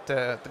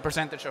the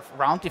percentage of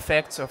round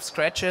effects of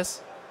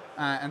scratches,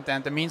 and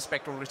then the mean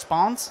spectral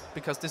response,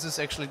 because this is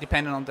actually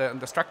dependent on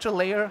the structural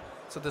layer.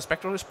 So the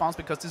spectral response,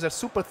 because these are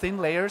super thin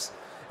layers,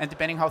 and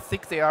depending how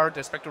thick they are,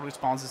 the spectral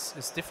response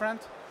is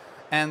different.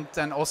 And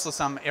then also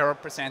some error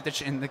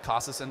percentage in the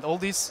classes. And all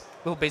these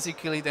will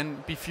basically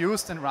then be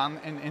fused and run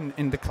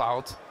in the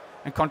cloud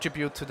and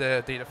contribute to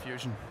the data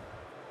fusion.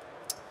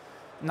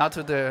 Now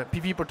to the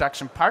PV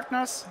production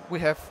partners,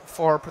 we have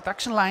 4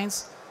 production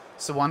lines.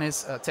 So one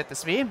is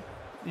ZSW,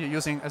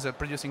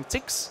 producing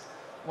TICs.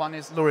 One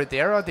is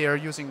Luridera, they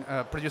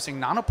are producing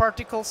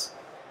nanoparticles.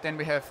 Then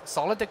we have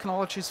Solid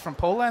Technologies from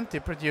Poland, they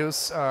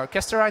produce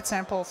casterite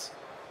samples.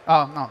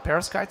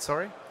 Perovskite,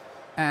 sorry.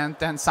 And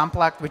then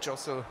Samplagt, which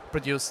also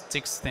produce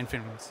TICs, thin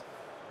films.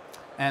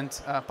 And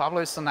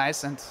Pablo is so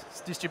nice and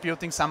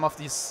distributing some of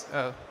these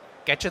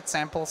gadget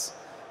samples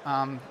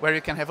where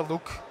you can have a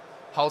look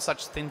how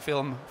such thin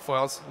film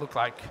foils look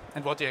like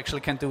and what you actually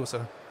can do. So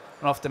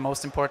one of the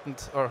most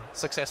important or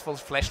successful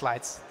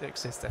flashlights that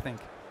exist, I think.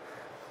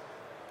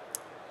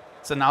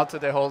 So now to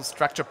the whole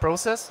structure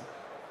process.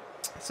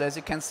 So as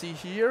you can see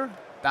here,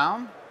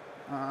 down,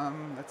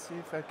 let's see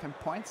if I can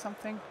point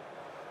something.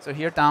 So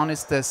here down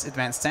is this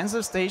advanced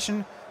sensor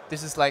station.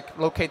 This is like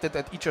located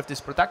at each of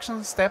these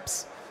production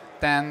steps.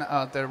 Then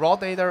the raw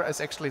data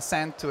is actually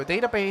sent to a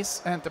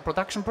database, and the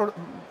production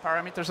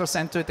parameters are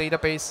sent to a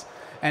database.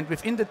 And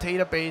within the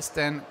database,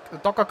 then the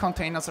Docker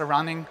containers are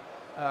running,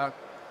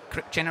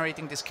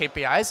 generating these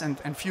KPIs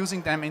and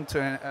fusing them into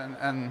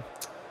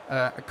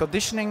a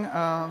conditioning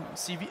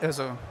CV,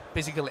 so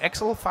basically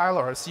Excel file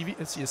or a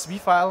CSV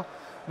file,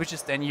 which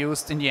is then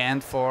used in the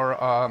end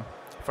for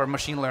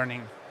machine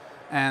learning.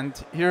 And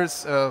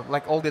here's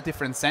like all the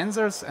different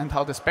sensors and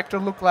how the spectra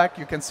look like.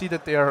 You can see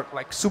that they are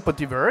like super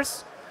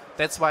diverse.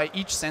 That's why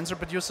each sensor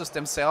producers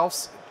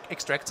themselves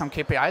extract some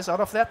KPIs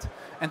out of that.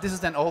 And this is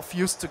then all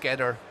fused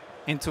together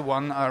into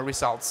one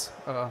results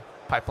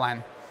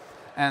pipeline.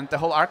 And the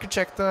whole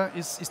architecture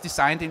is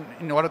designed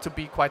in order to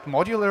be quite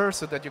modular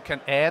so that you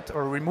can add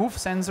or remove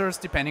sensors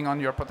depending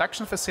on your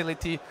production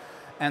facility.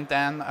 And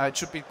then it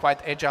should be quite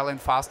agile and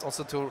fast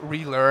also to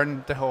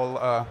relearn the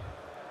whole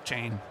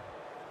chain.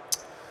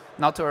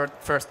 Now to our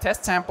first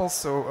test samples.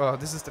 So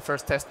this is the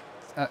first test,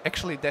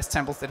 actually test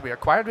samples that we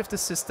acquired with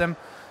this system.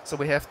 So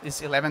we have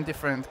these 11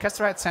 different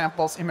Kestrite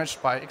samples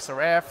imaged by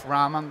XRF,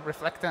 Raman,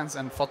 reflectance,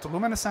 and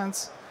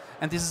photoluminescence.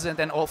 And this is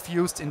then all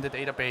fused in the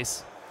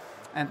database.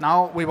 And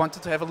now we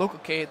wanted to have a look,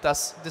 okay,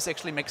 does this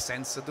actually make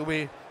sense? So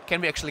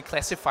can we actually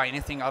classify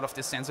anything out of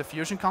this sensor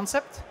fusion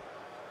concept?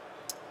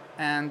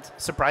 And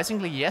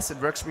surprisingly, yes, it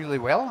works really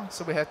well.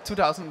 So we had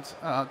 2,000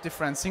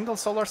 different single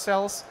solar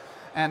cells,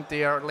 and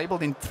they are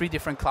labeled in 3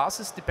 different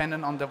classes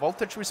depending on the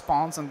voltage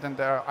response and then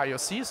their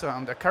IOC, so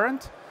on the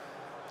current.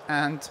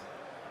 And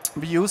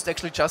we used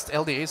actually just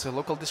LDA, so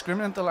local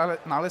discriminant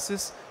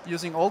analysis,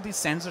 using all these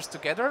sensors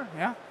together.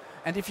 Yeah.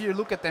 And if you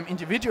look at them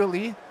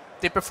individually,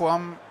 they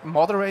perform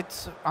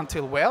moderate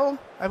until well,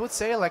 I would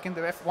say, like in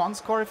the F1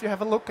 score if you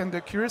have a look, and the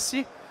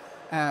accuracy.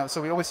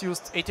 So we always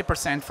used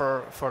 80%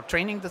 for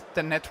training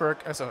the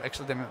network, so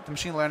actually the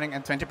machine learning,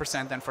 and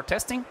 20% then for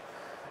testing.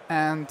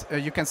 And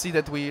you can see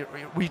that we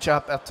reach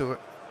up to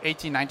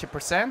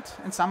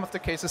 80–90% in some of the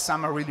cases.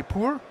 Some are really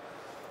poor,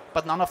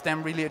 but none of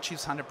them really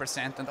achieves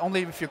 100%. And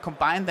only if you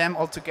combine them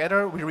all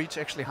together, we reach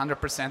actually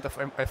 100% of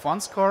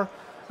F1 score.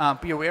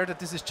 Be aware that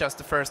this is just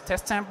the first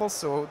test sample,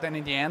 so then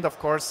in the end, of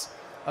course,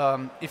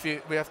 if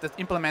we have that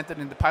implemented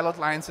in the pilot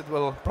lines, it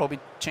will probably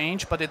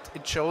change, but it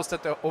shows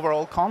that the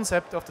overall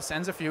concept of the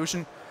sensor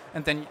fusion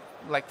and then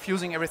like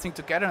fusing everything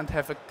together and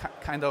have a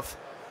kind of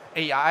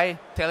AI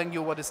telling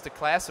you what is the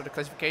class or the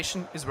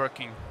classification is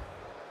working.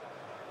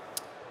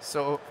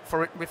 So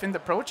within the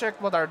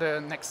project, what are the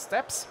next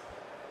steps?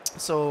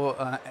 So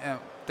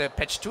the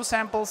patch 2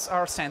 samples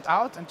are sent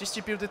out and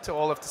distributed to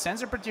all of the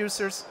sensor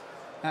producers,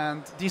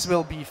 and these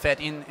will be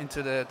fed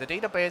into the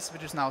database,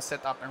 which is now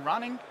set up and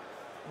running.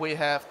 We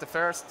have the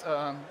first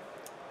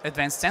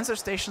advanced sensor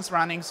stations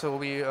running, so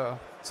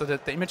so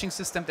that the imaging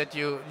system that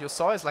you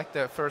saw is like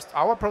the first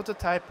hour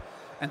prototype,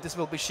 and this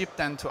will be shipped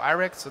then to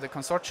IREC, so the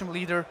consortium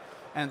leader,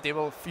 and they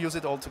will fuse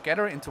it all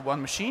together into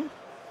one machine.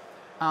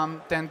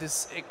 Then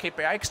this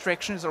KPI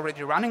extraction is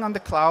already running on the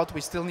cloud.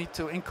 We still need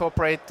to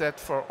incorporate that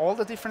for all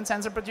the different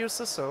sensor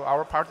producers, so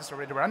our part is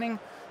already running,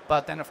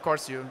 but then of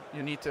course you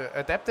need to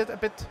adapt it a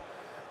bit.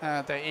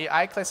 The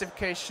AI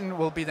classification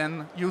will be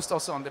then used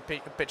also on the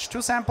patch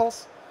 2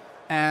 samples,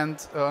 and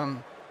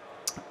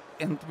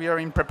we are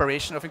in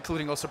preparation of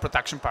including also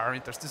production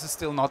parameters. This is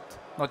still not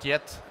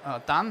yet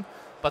done,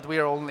 but we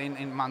are only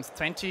in month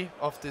 20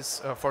 of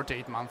this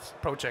 48-month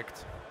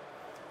project.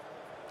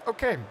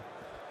 Okay.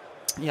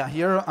 Yeah,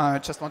 here I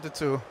just wanted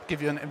to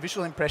give you a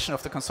visual impression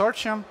of the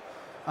consortium.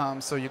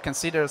 So you can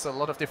see there's a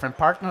lot of different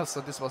partners.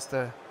 So this was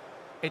the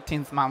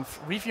 18th month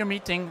review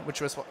meeting, which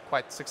was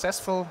quite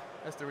successful,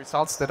 as the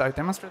results that I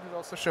demonstrated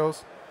also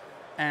shows.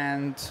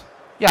 And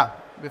yeah,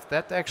 with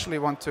that I actually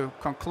want to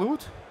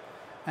conclude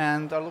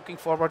and are looking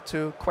forward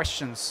to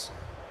questions.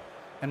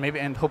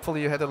 And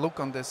hopefully you had a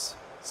look on these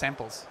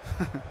samples.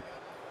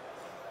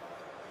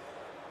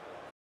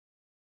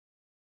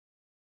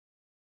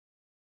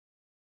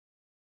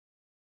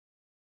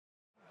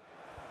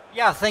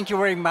 Yeah, thank you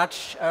very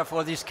much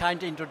for this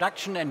kind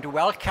introduction and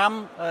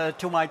welcome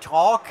to my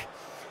talk.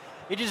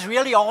 It is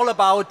really all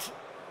about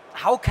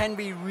how can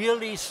we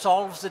really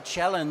solve the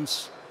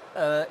challenge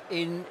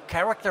in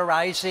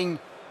characterizing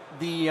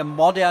the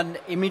modern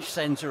image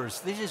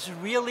sensors. This is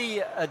really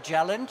a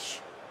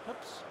challenge.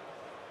 Oops.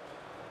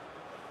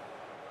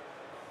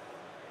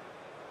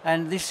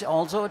 And this is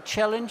also a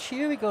challenge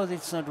here because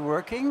it's not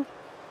working.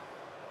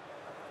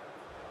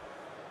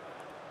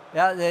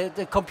 Yeah,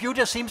 the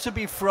computer seems to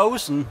be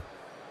frozen.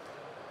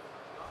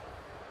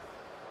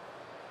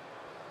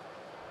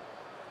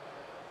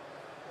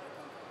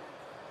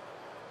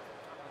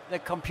 The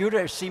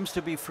computer seems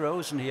to be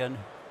frozen here.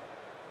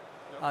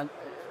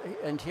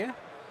 And here?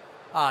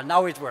 Ah,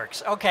 now it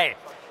works. Okay.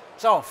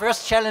 So,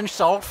 first challenge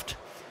solved.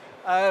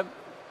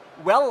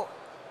 Well,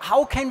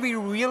 how can we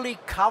really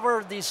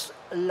cover this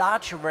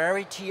large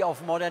variety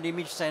of modern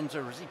image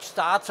sensors? It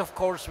starts, of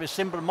course, with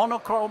simple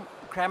monochrome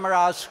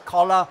cameras,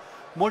 color,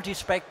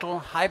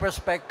 multispectral,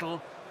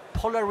 hyperspectral,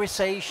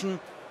 polarization.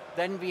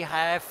 Then we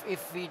have,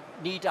 if we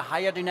need a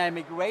higher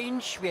dynamic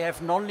range, we have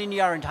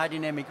nonlinear and high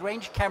dynamic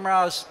range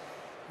cameras.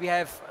 We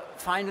have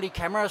finally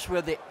cameras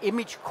where the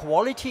image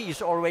quality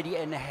is already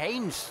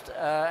enhanced.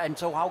 And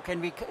so how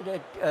can we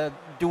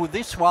do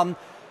this one?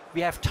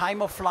 We have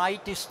time of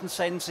flight distance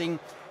sensing.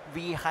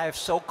 We have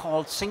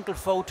so-called single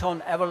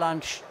photon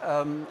avalanche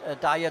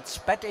diode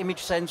SPAT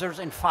image sensors.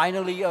 And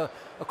finally, a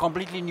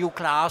completely new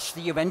class,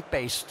 the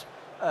event-based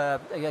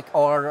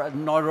or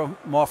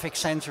neuromorphic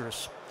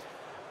sensors.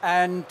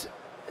 And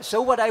So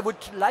what I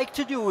would like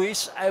to do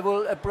is I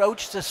will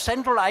approach the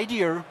central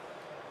idea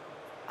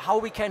how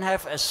we can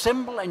have a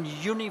simple and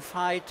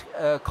unified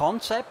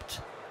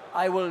concept.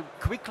 I will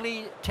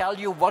quickly tell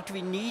you what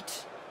we need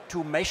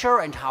to measure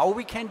and how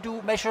we can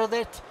measure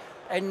that,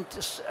 and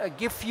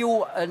give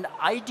you an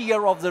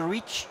idea of the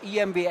rich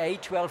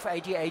EMVA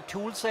 1288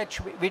 toolset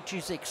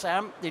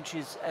which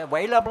is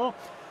available,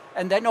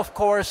 and then of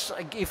course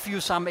give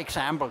you some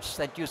examples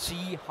that you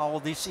see how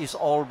this is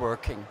all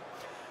working.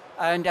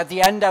 And at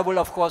the end I will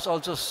of course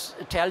also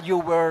tell you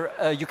where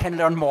you can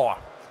learn more.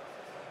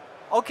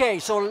 Okay,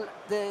 so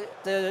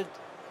the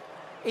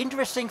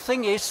interesting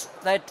thing is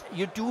that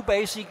you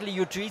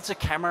treat the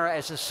camera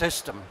as a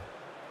system.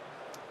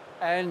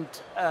 And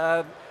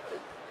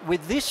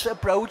with this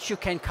approach you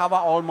can cover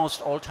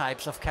almost all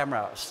types of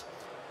cameras.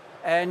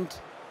 And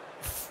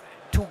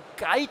to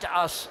guide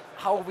us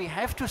how we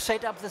have to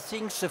set up the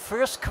things, the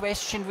first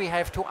question we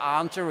have to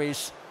answer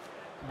is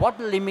what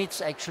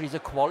limits actually the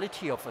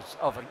quality of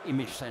an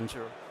image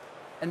sensor?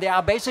 And there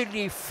are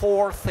basically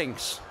 4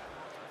 things.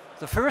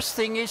 The first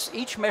thing is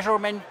each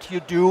measurement you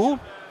do,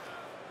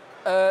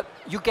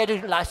 you get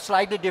a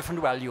slightly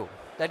different value.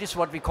 That is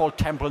what we call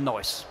temporal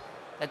noise.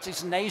 That's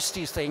this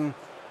nasty thing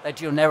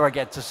that you never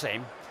get the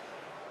same.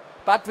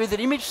 But with an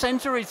image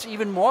sensor it's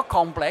even more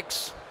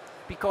complex,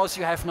 because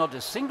you have not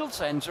a single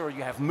sensor,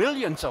 you have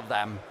millions of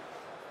them.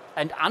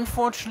 And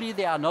unfortunately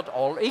they are not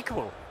all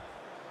equal.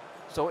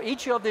 So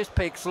each of these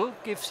pixels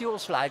gives you a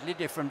slightly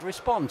different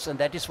response, and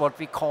that is what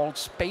we call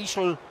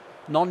spatial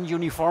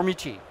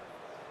non-uniformity.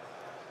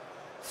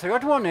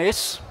 Third one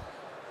is,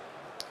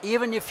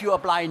 even if you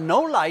apply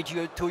no light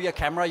to your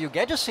camera, you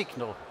get a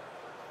signal.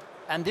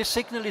 And this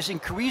signal is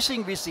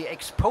increasing with the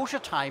exposure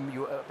time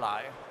you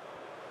apply.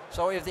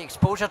 So if the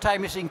exposure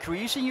time is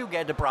increasing, you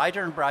get a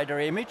brighter and brighter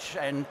image,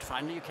 and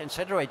finally you can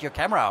saturate your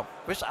camera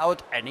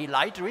without any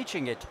light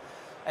reaching it.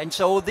 And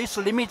so this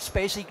limits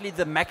basically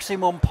the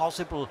maximum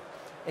possible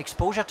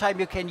exposure time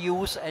you can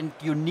use, and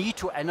you need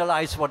to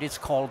analyze what is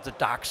called the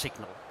dark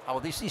signal, how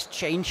this is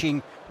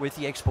changing with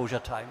the exposure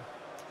time.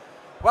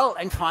 Well,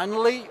 and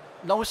finally,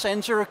 no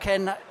sensor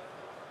can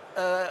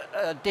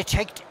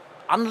detect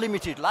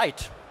unlimited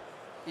light.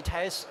 It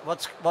has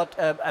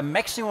a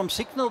maximum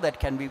signal that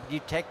can be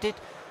detected,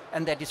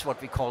 and that is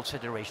what we call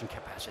saturation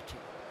capacity.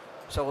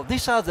 So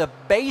these are the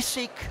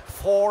basic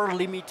 4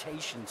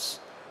 limitations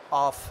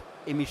of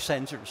image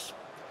sensors.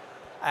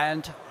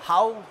 And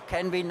how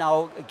can we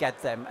now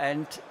get them?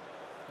 And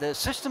the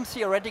system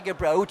theoretic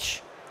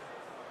approach,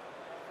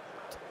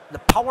 the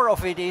power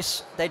of it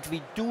is that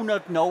we do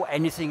not know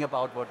anything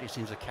about what is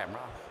in the camera.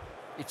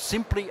 It's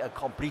simply a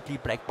completely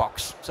black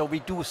box. So we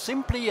do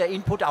simply an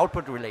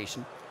input-output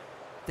relation.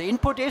 The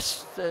input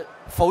is the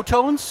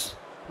photons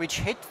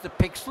which hit the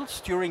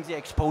pixels during the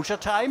exposure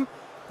time.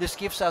 This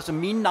gives us a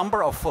mean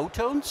number of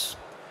photons.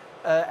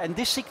 And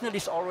this signal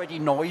is already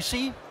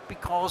noisy,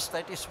 because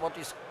that is what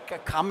is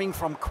coming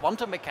from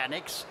quantum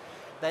mechanics,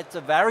 that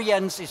the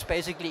variance is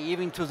basically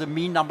even to the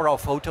mean number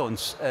of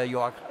photons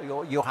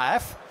you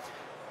have.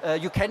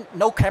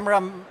 No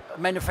camera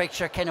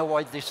manufacturer can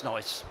avoid this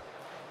noise.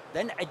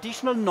 Then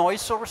additional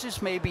noise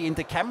sources may be in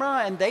the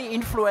camera, and they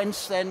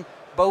influence then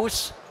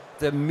both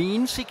the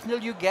mean signal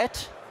you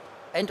get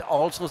and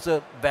also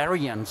the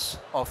variance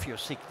of your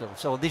signal.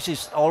 So this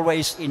is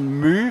always in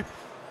mu,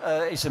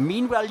 is a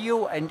mean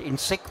value, and in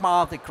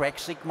sigma, the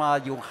correct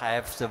sigma, you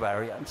have the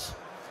variance.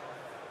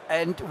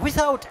 And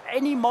without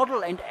any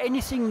model and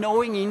anything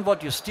knowing in,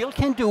 what you still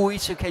can do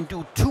is you can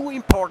do 2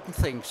 important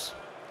things.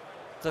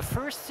 The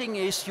first thing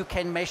is you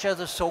can measure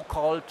the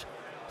so-called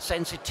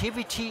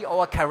sensitivity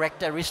or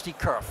characteristic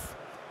curve.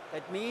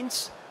 That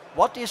means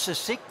what is the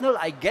signal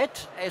I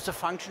get as a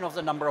function of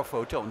the number of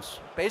photons,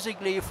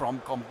 basically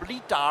from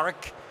complete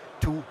dark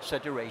to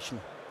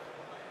saturation.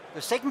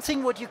 The second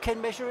thing what you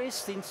can measure is,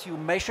 since you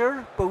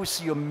measure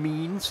both your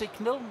mean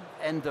signal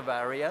and the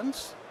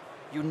variance,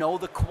 you know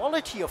the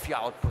quality of your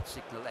output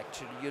signal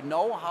actually. You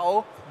know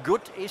how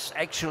good is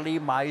actually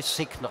my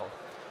signal.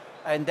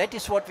 And that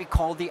is what we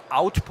call the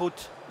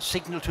output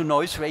signal to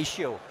noise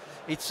ratio.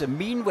 It's a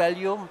mean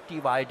value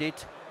divided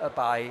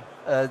by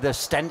the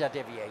standard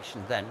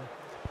deviation then.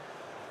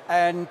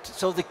 And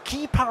so the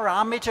key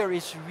parameter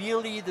is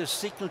really the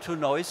signal to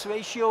noise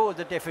ratio.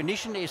 The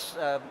definition is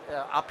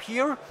up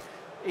here.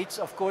 It's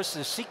of course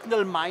the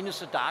signal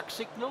minus the dark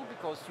signal,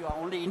 because you are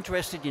only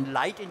interested in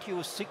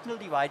light-induced signal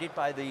divided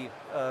by the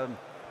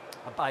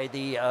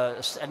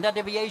standard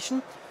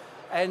deviation.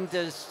 And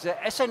the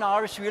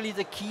SNR is really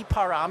the key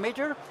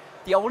parameter.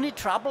 The only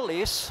trouble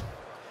is,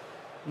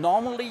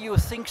 normally you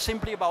think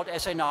simply about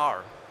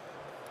SNR.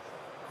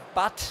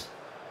 But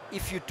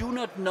if you do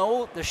not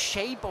know the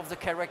shape of the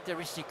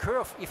characteristic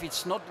curve, if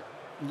it's not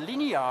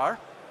linear,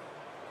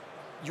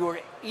 your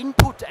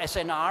input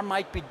SNR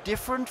might be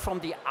different from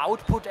the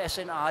output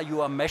SNR you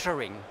are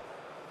measuring.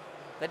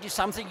 That is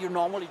something you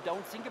normally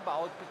don't think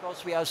about,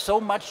 because we are so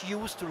much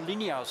used to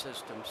linear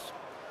systems.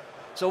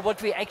 So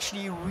what we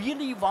actually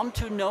really want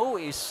to know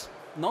is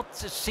not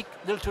the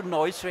signal to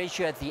noise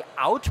ratio at the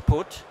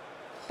output,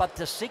 but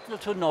the signal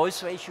to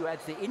noise ratio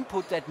at the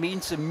input, that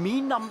means the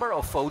mean number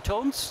of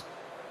photons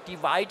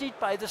divided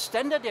by the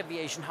standard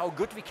deviation, how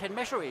good we can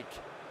measure it.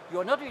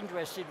 You're not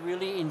interested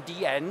really in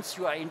DNs,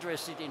 you are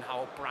interested in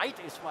how bright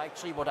is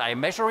actually what I'm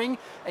measuring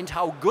and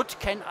how good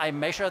can I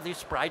measure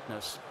this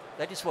brightness.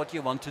 That is what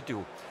you want to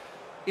do.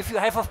 If you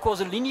have, of course,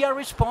 a linear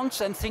response,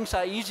 then things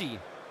are easy.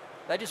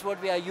 That is what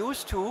we are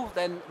used to.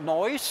 Then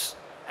noise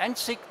and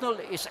signal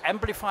is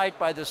amplified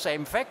by the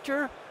same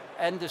factor,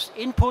 and this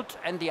input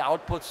and the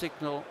output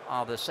signal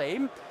are the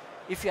same.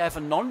 If you have a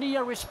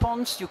nonlinear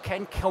response, you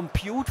can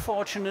compute,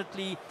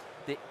 fortunately,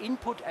 the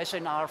input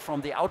SNR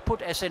from the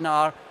output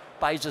SNR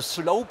by the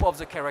slope of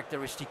the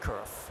characteristic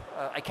curve.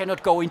 I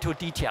cannot go into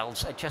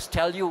details. I just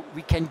tell you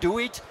we can do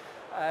it,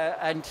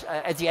 and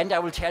at the end I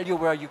will tell you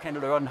where you can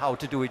learn how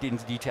to do it in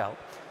detail.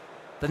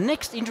 The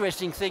next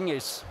interesting thing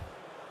is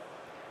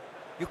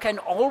you can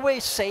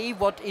always say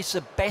what is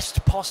the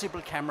best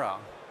possible camera.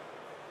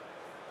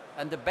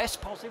 And the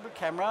best possible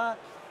camera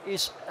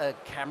is a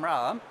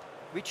camera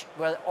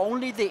where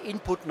only the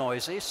input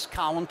noise is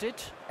counted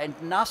and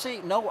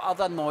no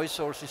other noise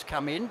sources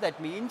come in.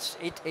 That means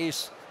it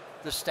is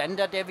the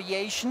standard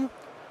deviation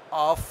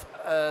of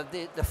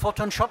the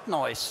photon shot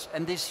noise,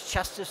 and this is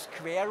just a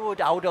square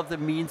root out of the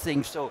mean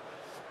thing. So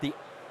the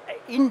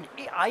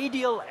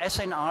ideal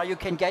SNR you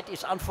can get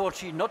is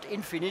unfortunately not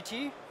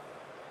infinity,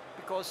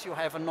 because you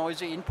have a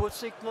noisy input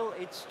signal.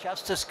 It's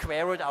just a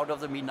square root out of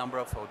the mean number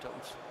of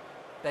photons.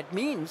 That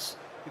means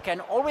you can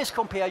always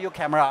compare your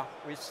camera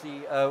with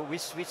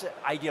the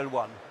ideal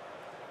one.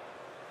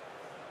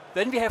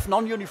 Then we have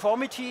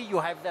non-uniformity. You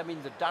have them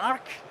in the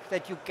dark,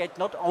 that you get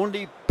not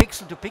only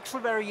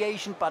pixel-to-pixel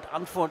variation, but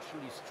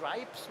unfortunately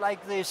stripes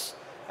like this.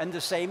 And the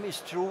same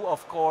is true,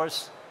 of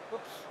course.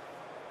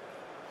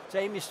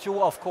 Same is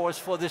true, of course,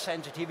 for the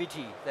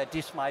sensitivity, that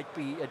this might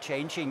be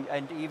changing,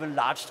 and even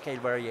large-scale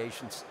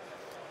variations.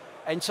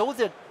 And so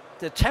the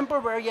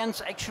temporal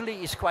variance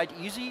actually is quite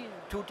easy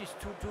to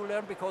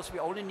learn, because we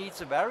only need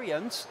the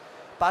variance.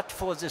 But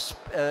for the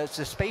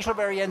spatial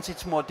variance,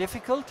 it's more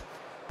difficult.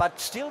 But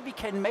still, we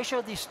can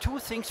measure these two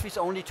things with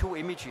only two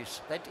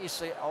images. That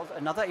is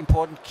another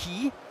important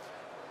key.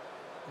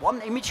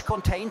 One image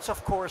contains,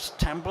 of course,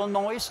 temporal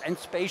noise and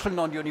spatial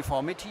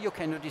non-uniformity. You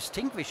cannot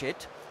distinguish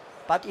it.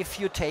 But if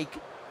you take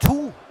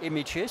two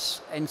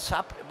images and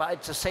by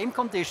the same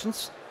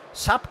conditions,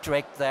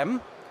 subtract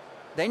them,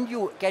 then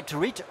you get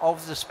rid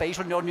of the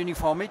spatial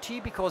non-uniformity,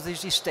 because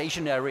this is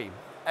stationary.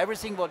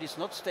 Everything what is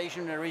not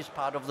stationary is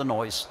part of the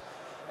noise.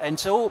 And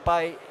so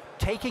by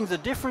taking the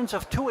difference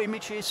of two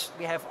images,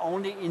 we have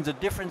only in the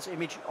difference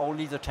image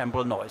only the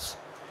temporal noise.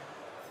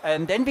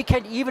 And then we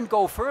can even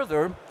go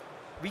further.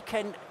 We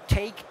can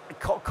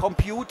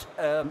compute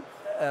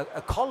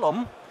a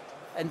column,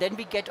 and then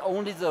we get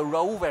only the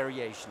row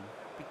variation,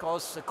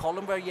 because the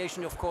column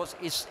variation, of course,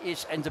 is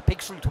and the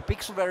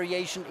pixel-to-pixel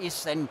variation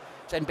is then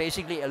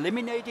basically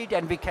eliminated,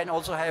 and we can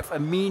also have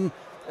a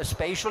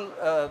spatial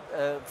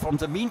from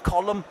the mean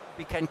column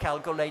we can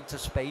calculate the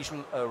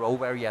spatial row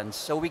variance.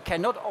 So we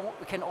can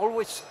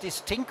always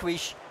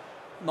distinguish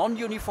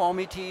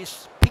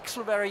non-uniformities,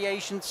 pixel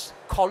variations,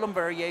 column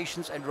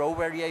variations, and row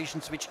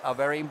variations, which are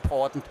very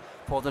important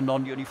for the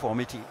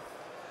non-uniformity.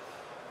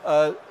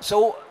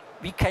 So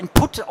we can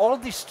put all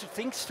these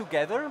things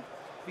together.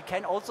 We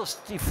can also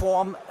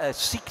form a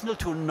signal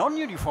to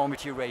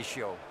non-uniformity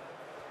ratio,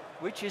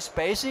 which is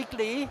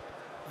basically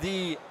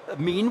the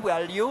mean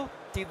value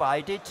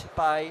divided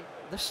by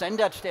the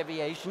standard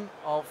deviation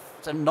of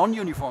the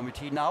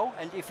non-uniformity now.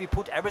 And if we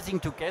put everything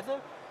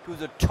together to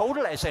the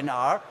total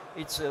SNR,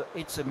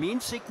 it's a mean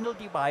signal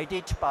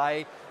divided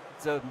by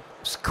the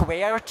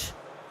squared,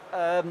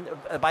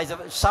 by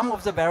the sum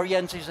of the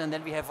variances, and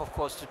then we have, of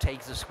course, to take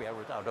the square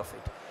root out of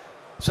it.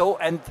 So,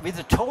 and with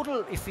the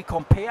total, if we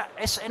compare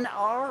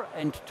SNR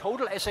and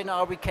total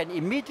SNR, we can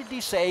immediately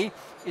say,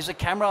 is a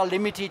camera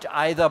limited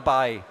either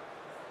by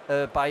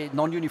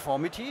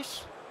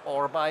non-uniformities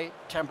or by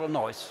temporal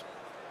noise.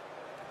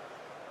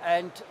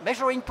 And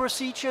measuring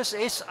procedures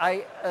is,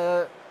 I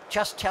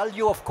just tell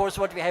you, of course,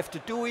 what we have to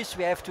do is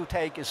we have to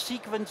take a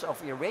sequence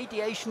of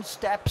irradiation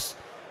steps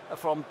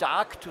from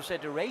dark to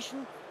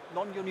saturation.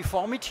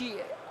 Non-uniformity,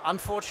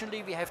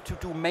 unfortunately, we have to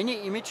do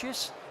many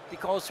images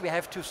because we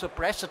have to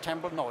suppress the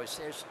temporal noise.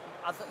 There's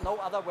no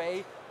other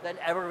way than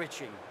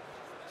averaging.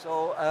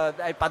 So,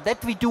 but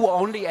that we do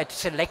only at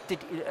selected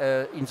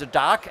in the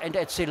dark and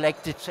at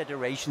selected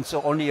saturation,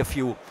 so only a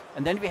few.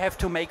 And then we have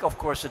to make, of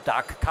course, a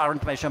dark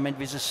current measurement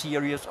with a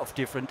series of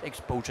different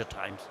exposure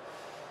times.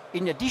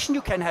 In addition,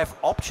 you can have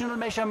optional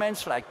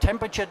measurements like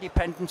temperature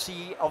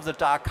dependency of the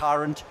dark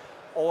current,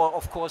 or,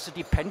 of course, the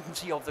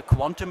dependency of the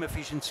quantum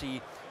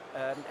efficiency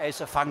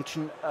as a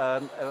function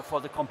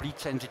for the complete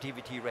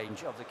sensitivity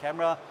range of the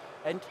camera.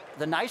 And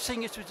the nice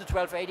thing is with the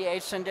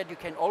 1288 standard, you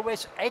can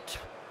always add.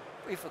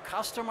 If a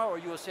customer or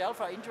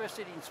yourself are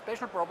interested in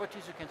special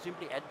properties, you can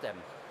simply add them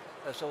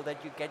so that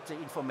you get the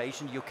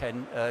information you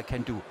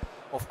can do.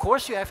 Of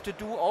course, you have to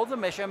do all the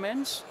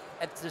measurements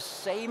at the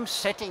same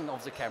setting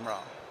of the camera,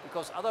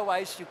 because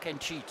otherwise you can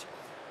cheat.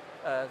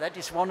 That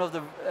is one of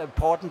the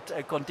important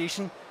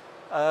conditions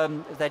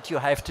that you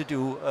have to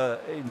do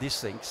in these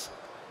things.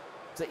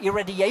 The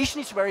irradiation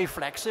is very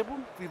flexible.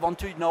 We want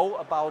to know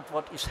about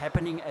what is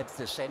happening at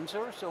the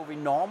sensor, so we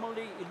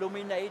normally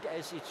illuminate,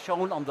 as it's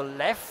shown on the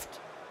left,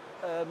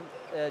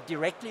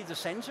 directly the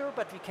sensor,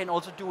 but we can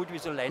also do it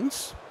with a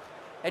lens,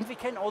 and we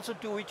can also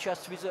do it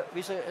just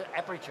with an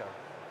aperture.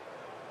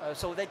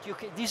 So that you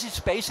can, this is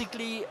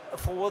basically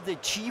for the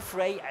chief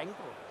ray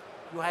angle.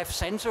 You have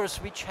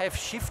sensors which have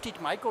shifted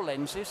micro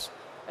lenses,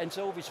 and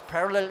so with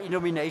parallel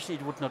illumination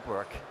it would not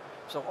work.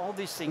 So all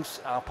these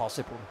things are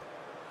possible.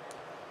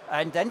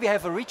 And then we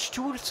have a rich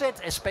tool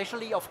set,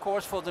 especially of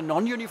course for the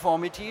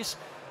non-uniformities,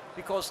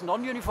 because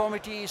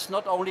non-uniformity is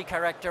not only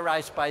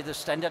characterized by the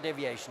standard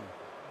deviation.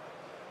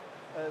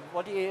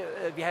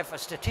 We have a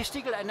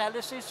statistical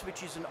analysis,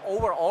 which is an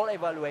overall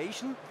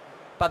evaluation,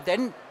 but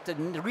then the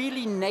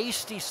really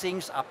nasty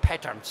things are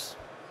patterns,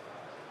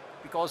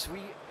 because we,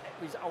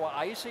 with our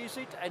eye, sees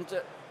it, and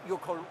your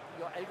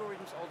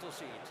algorithms also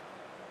see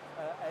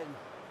it.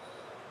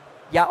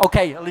 Yeah,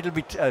 okay, a little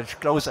bit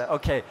closer.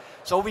 Okay,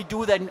 so we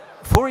do then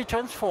Fourier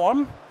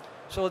transform,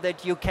 so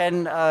that you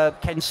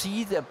can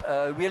see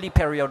the really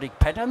periodic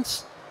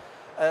patterns,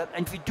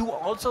 and we do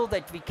also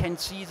that we can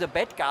see the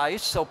bad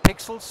guys, so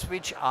pixels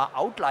which are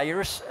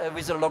outliers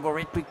with a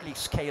logarithmically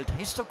scaled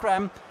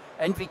histogram,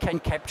 and we can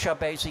capture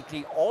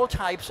basically all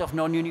types of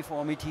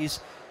non-uniformities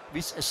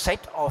with a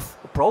set of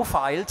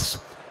profiles,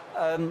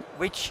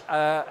 which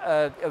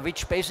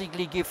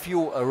basically give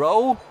you a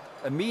row,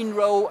 a mean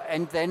row,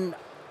 and then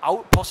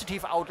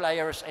positive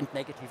outliers and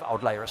negative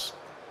outliers.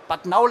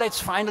 But now let's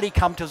finally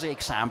come to the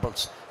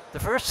examples. The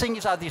first thing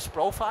are these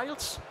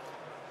profiles.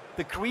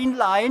 The green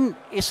line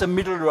is a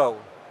middle row.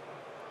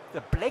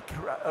 The black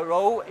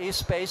row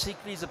is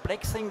basically the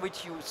black thing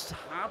which you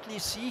hardly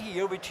see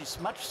here, which is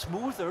much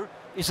smoother,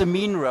 is a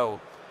mean row.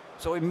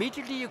 So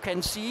immediately you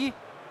can see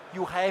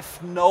you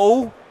have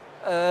no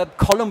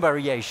column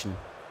variation,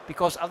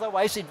 because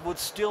otherwise it would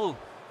still,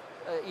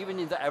 even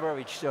in the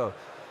average show.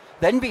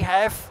 Then we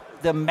have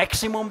the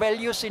maximum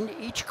values in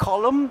each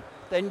column.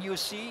 Then you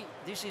see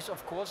this is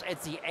of course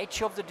at the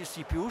edge of the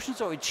distribution,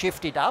 so it's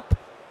shifted up,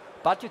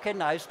 but you can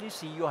nicely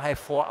see you have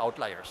 4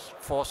 outliers,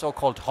 4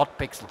 so-called hot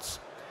pixels.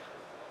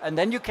 And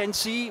then you can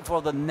see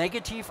for the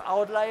negative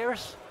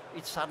outliers,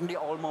 it's suddenly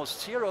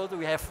almost 0.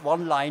 We have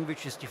 1 line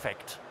which is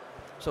defect.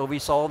 So we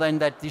saw then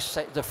that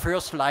the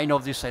first line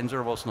of the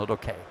sensor was not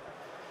okay.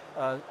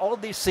 All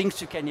these things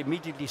you can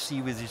immediately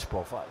see with these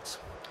profiles.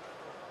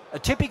 A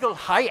typical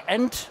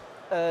high-end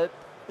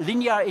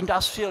linear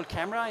industrial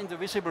camera in the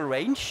visible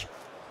range.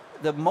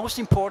 The most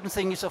important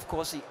thing is of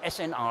course the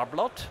SNR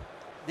plot.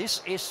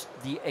 This is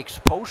the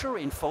exposure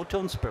in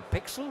photons per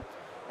pixel,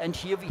 and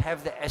here we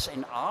have the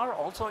SNR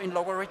also in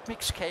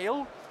logarithmic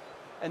scale,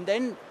 and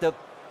then the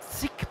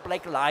thick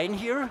black line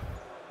here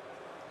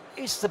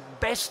is the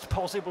best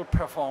possible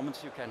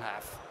performance you can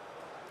have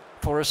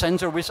for a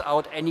sensor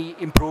without any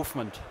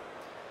improvement.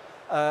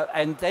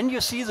 And then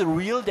you see the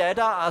real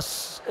data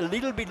as a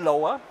little bit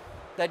lower.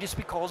 That is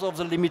because of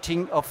the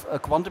limiting of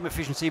quantum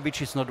efficiency,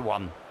 which is not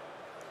 1.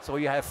 So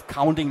you have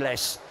counting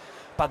less.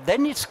 But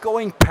then it's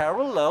going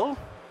parallel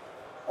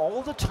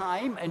all the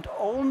time, and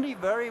only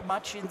very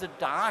much in the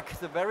dark,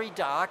 the very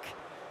dark,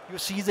 you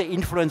see the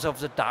influence of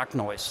the dark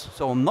noise.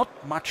 So not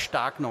much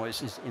dark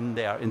noise is in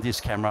there in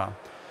this camera.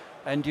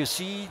 And you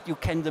see,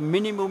 the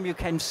minimum you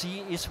can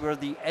see is where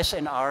the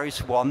SNR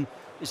is 1,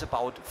 is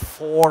about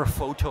 4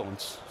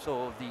 photons.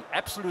 So the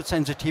absolute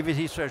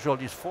sensitivity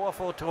threshold is 4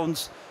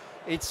 photons.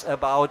 It's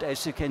about,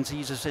 as you can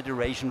see, the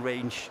saturation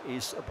range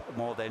is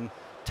more than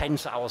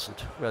 10,000,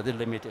 where the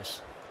limit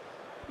is.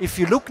 If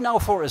you look now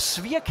for a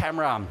sphere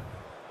camera,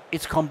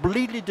 it's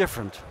completely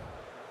different.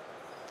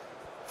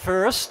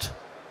 First,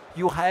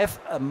 you have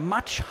a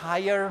much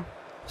higher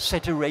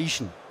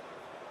saturation,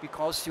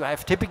 because you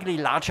have typically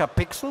larger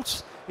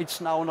pixels.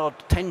 It's now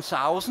not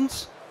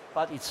 10,000s,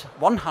 but it's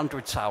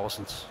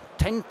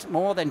 100,000s,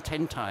 more than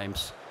 10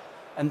 times.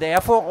 And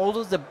therefore,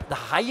 although the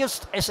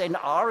highest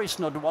SNR is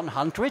not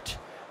 100,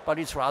 but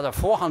it's rather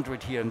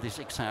 400 here in this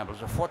example,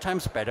 so 4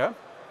 times better.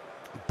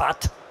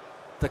 But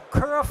the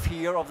curve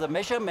here of the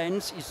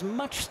measurements is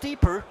much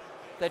steeper.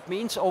 That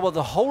means over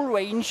the whole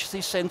range,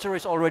 this sensor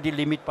is already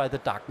limited by the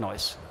dark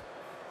noise.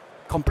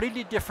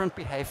 Completely different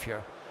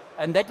behavior.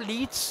 And that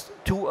leads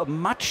to a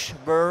much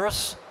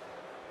worse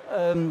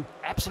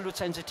absolute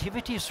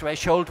sensitivity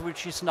threshold,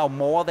 which is now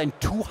more than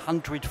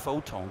 200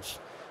 photons.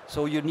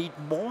 So you need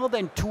more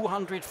than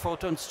 200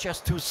 photons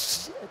just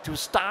to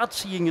start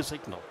seeing a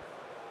signal.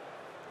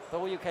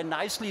 So you can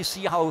nicely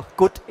see how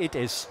good it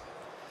is.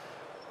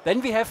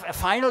 Then we have a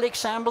final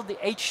example, the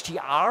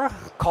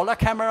HDR color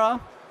camera,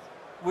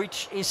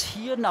 which is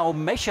here now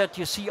measured.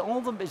 You see all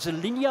of them is a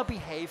linear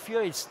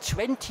behavior. It's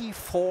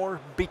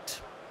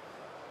 24-bit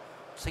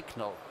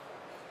signal.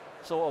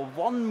 So a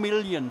 1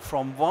 million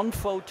from 1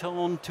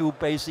 photon to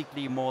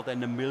basically more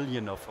than 1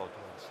 million of photons.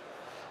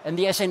 And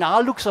the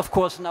SNR looks, of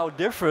course, now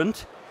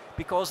different,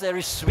 because there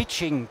is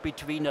switching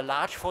between a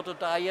large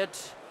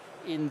photodiode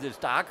in the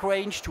dark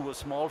range to a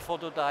small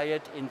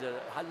photodiode in the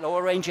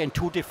lower range, and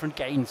 2 different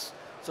gains.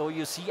 So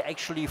you see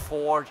actually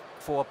four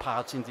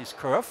parts in this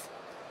curve.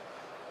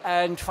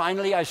 And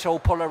finally, I show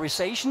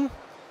polarization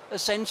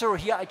sensor.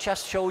 Here I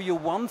just show you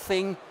one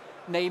thing,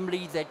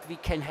 namely that we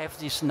can have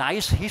these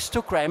nice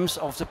histograms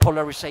of the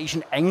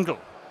polarization angle.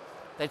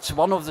 That's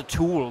one of the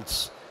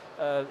tools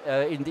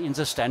in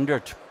the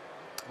standard.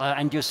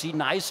 And you see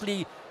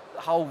nicely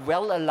how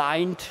well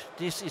aligned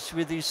this is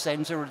with this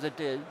sensor, that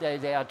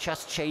they are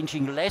just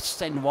changing less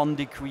than 1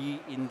 degree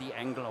in the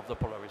angle of the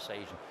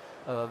polarization.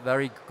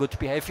 Very good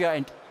behavior,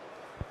 and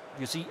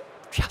you see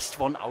just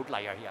one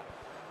outlier here.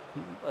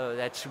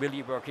 That's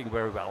really working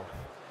very well.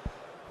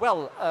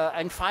 Well,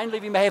 and finally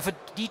we may have a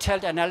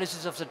detailed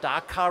analysis of the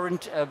dark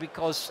current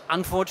because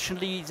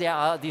unfortunately there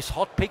are these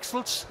hot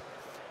pixels,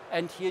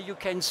 and here you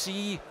can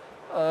see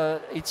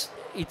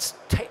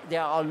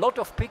there are a lot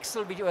of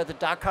pixels where the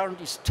dark current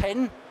is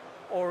 10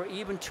 or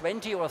even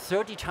 20 or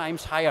 30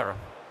 times higher.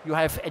 You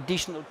have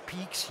additional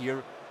peaks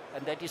here,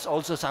 and that is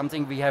also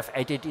something we have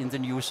added in the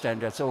new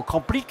standard. So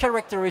complete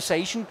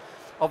characterization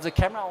of the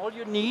camera, all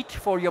you need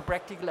for your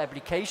practical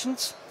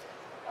applications.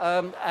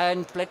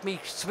 And let me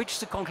switch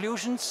the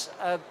conclusions.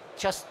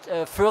 Just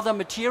further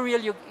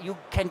material, you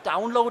can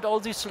download all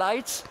these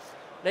slides.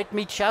 Let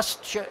me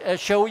just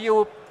show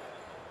you.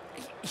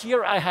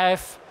 Here I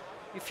have,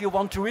 if you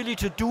want to really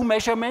do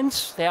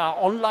measurements, there are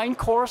online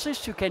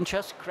courses. You can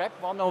just grab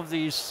one of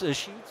these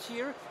sheets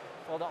here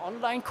for the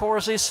online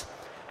courses.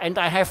 And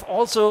I have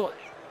also,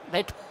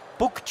 that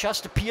book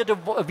just appeared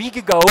a week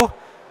ago,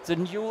 the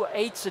new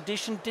 8th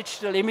edition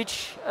digital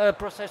image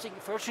processing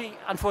version.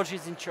 Unfortunately,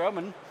 it's in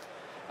German.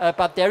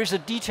 But there is a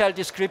detailed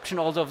description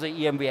also of the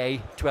EMVA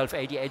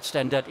 1288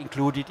 standard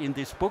included in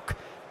this book.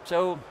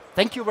 So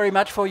thank you very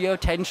much for your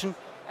attention,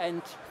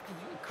 and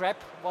grab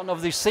one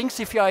of these things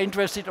if you are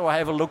interested, or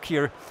have a look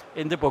here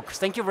in the book.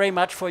 Thank you very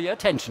much for your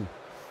attention.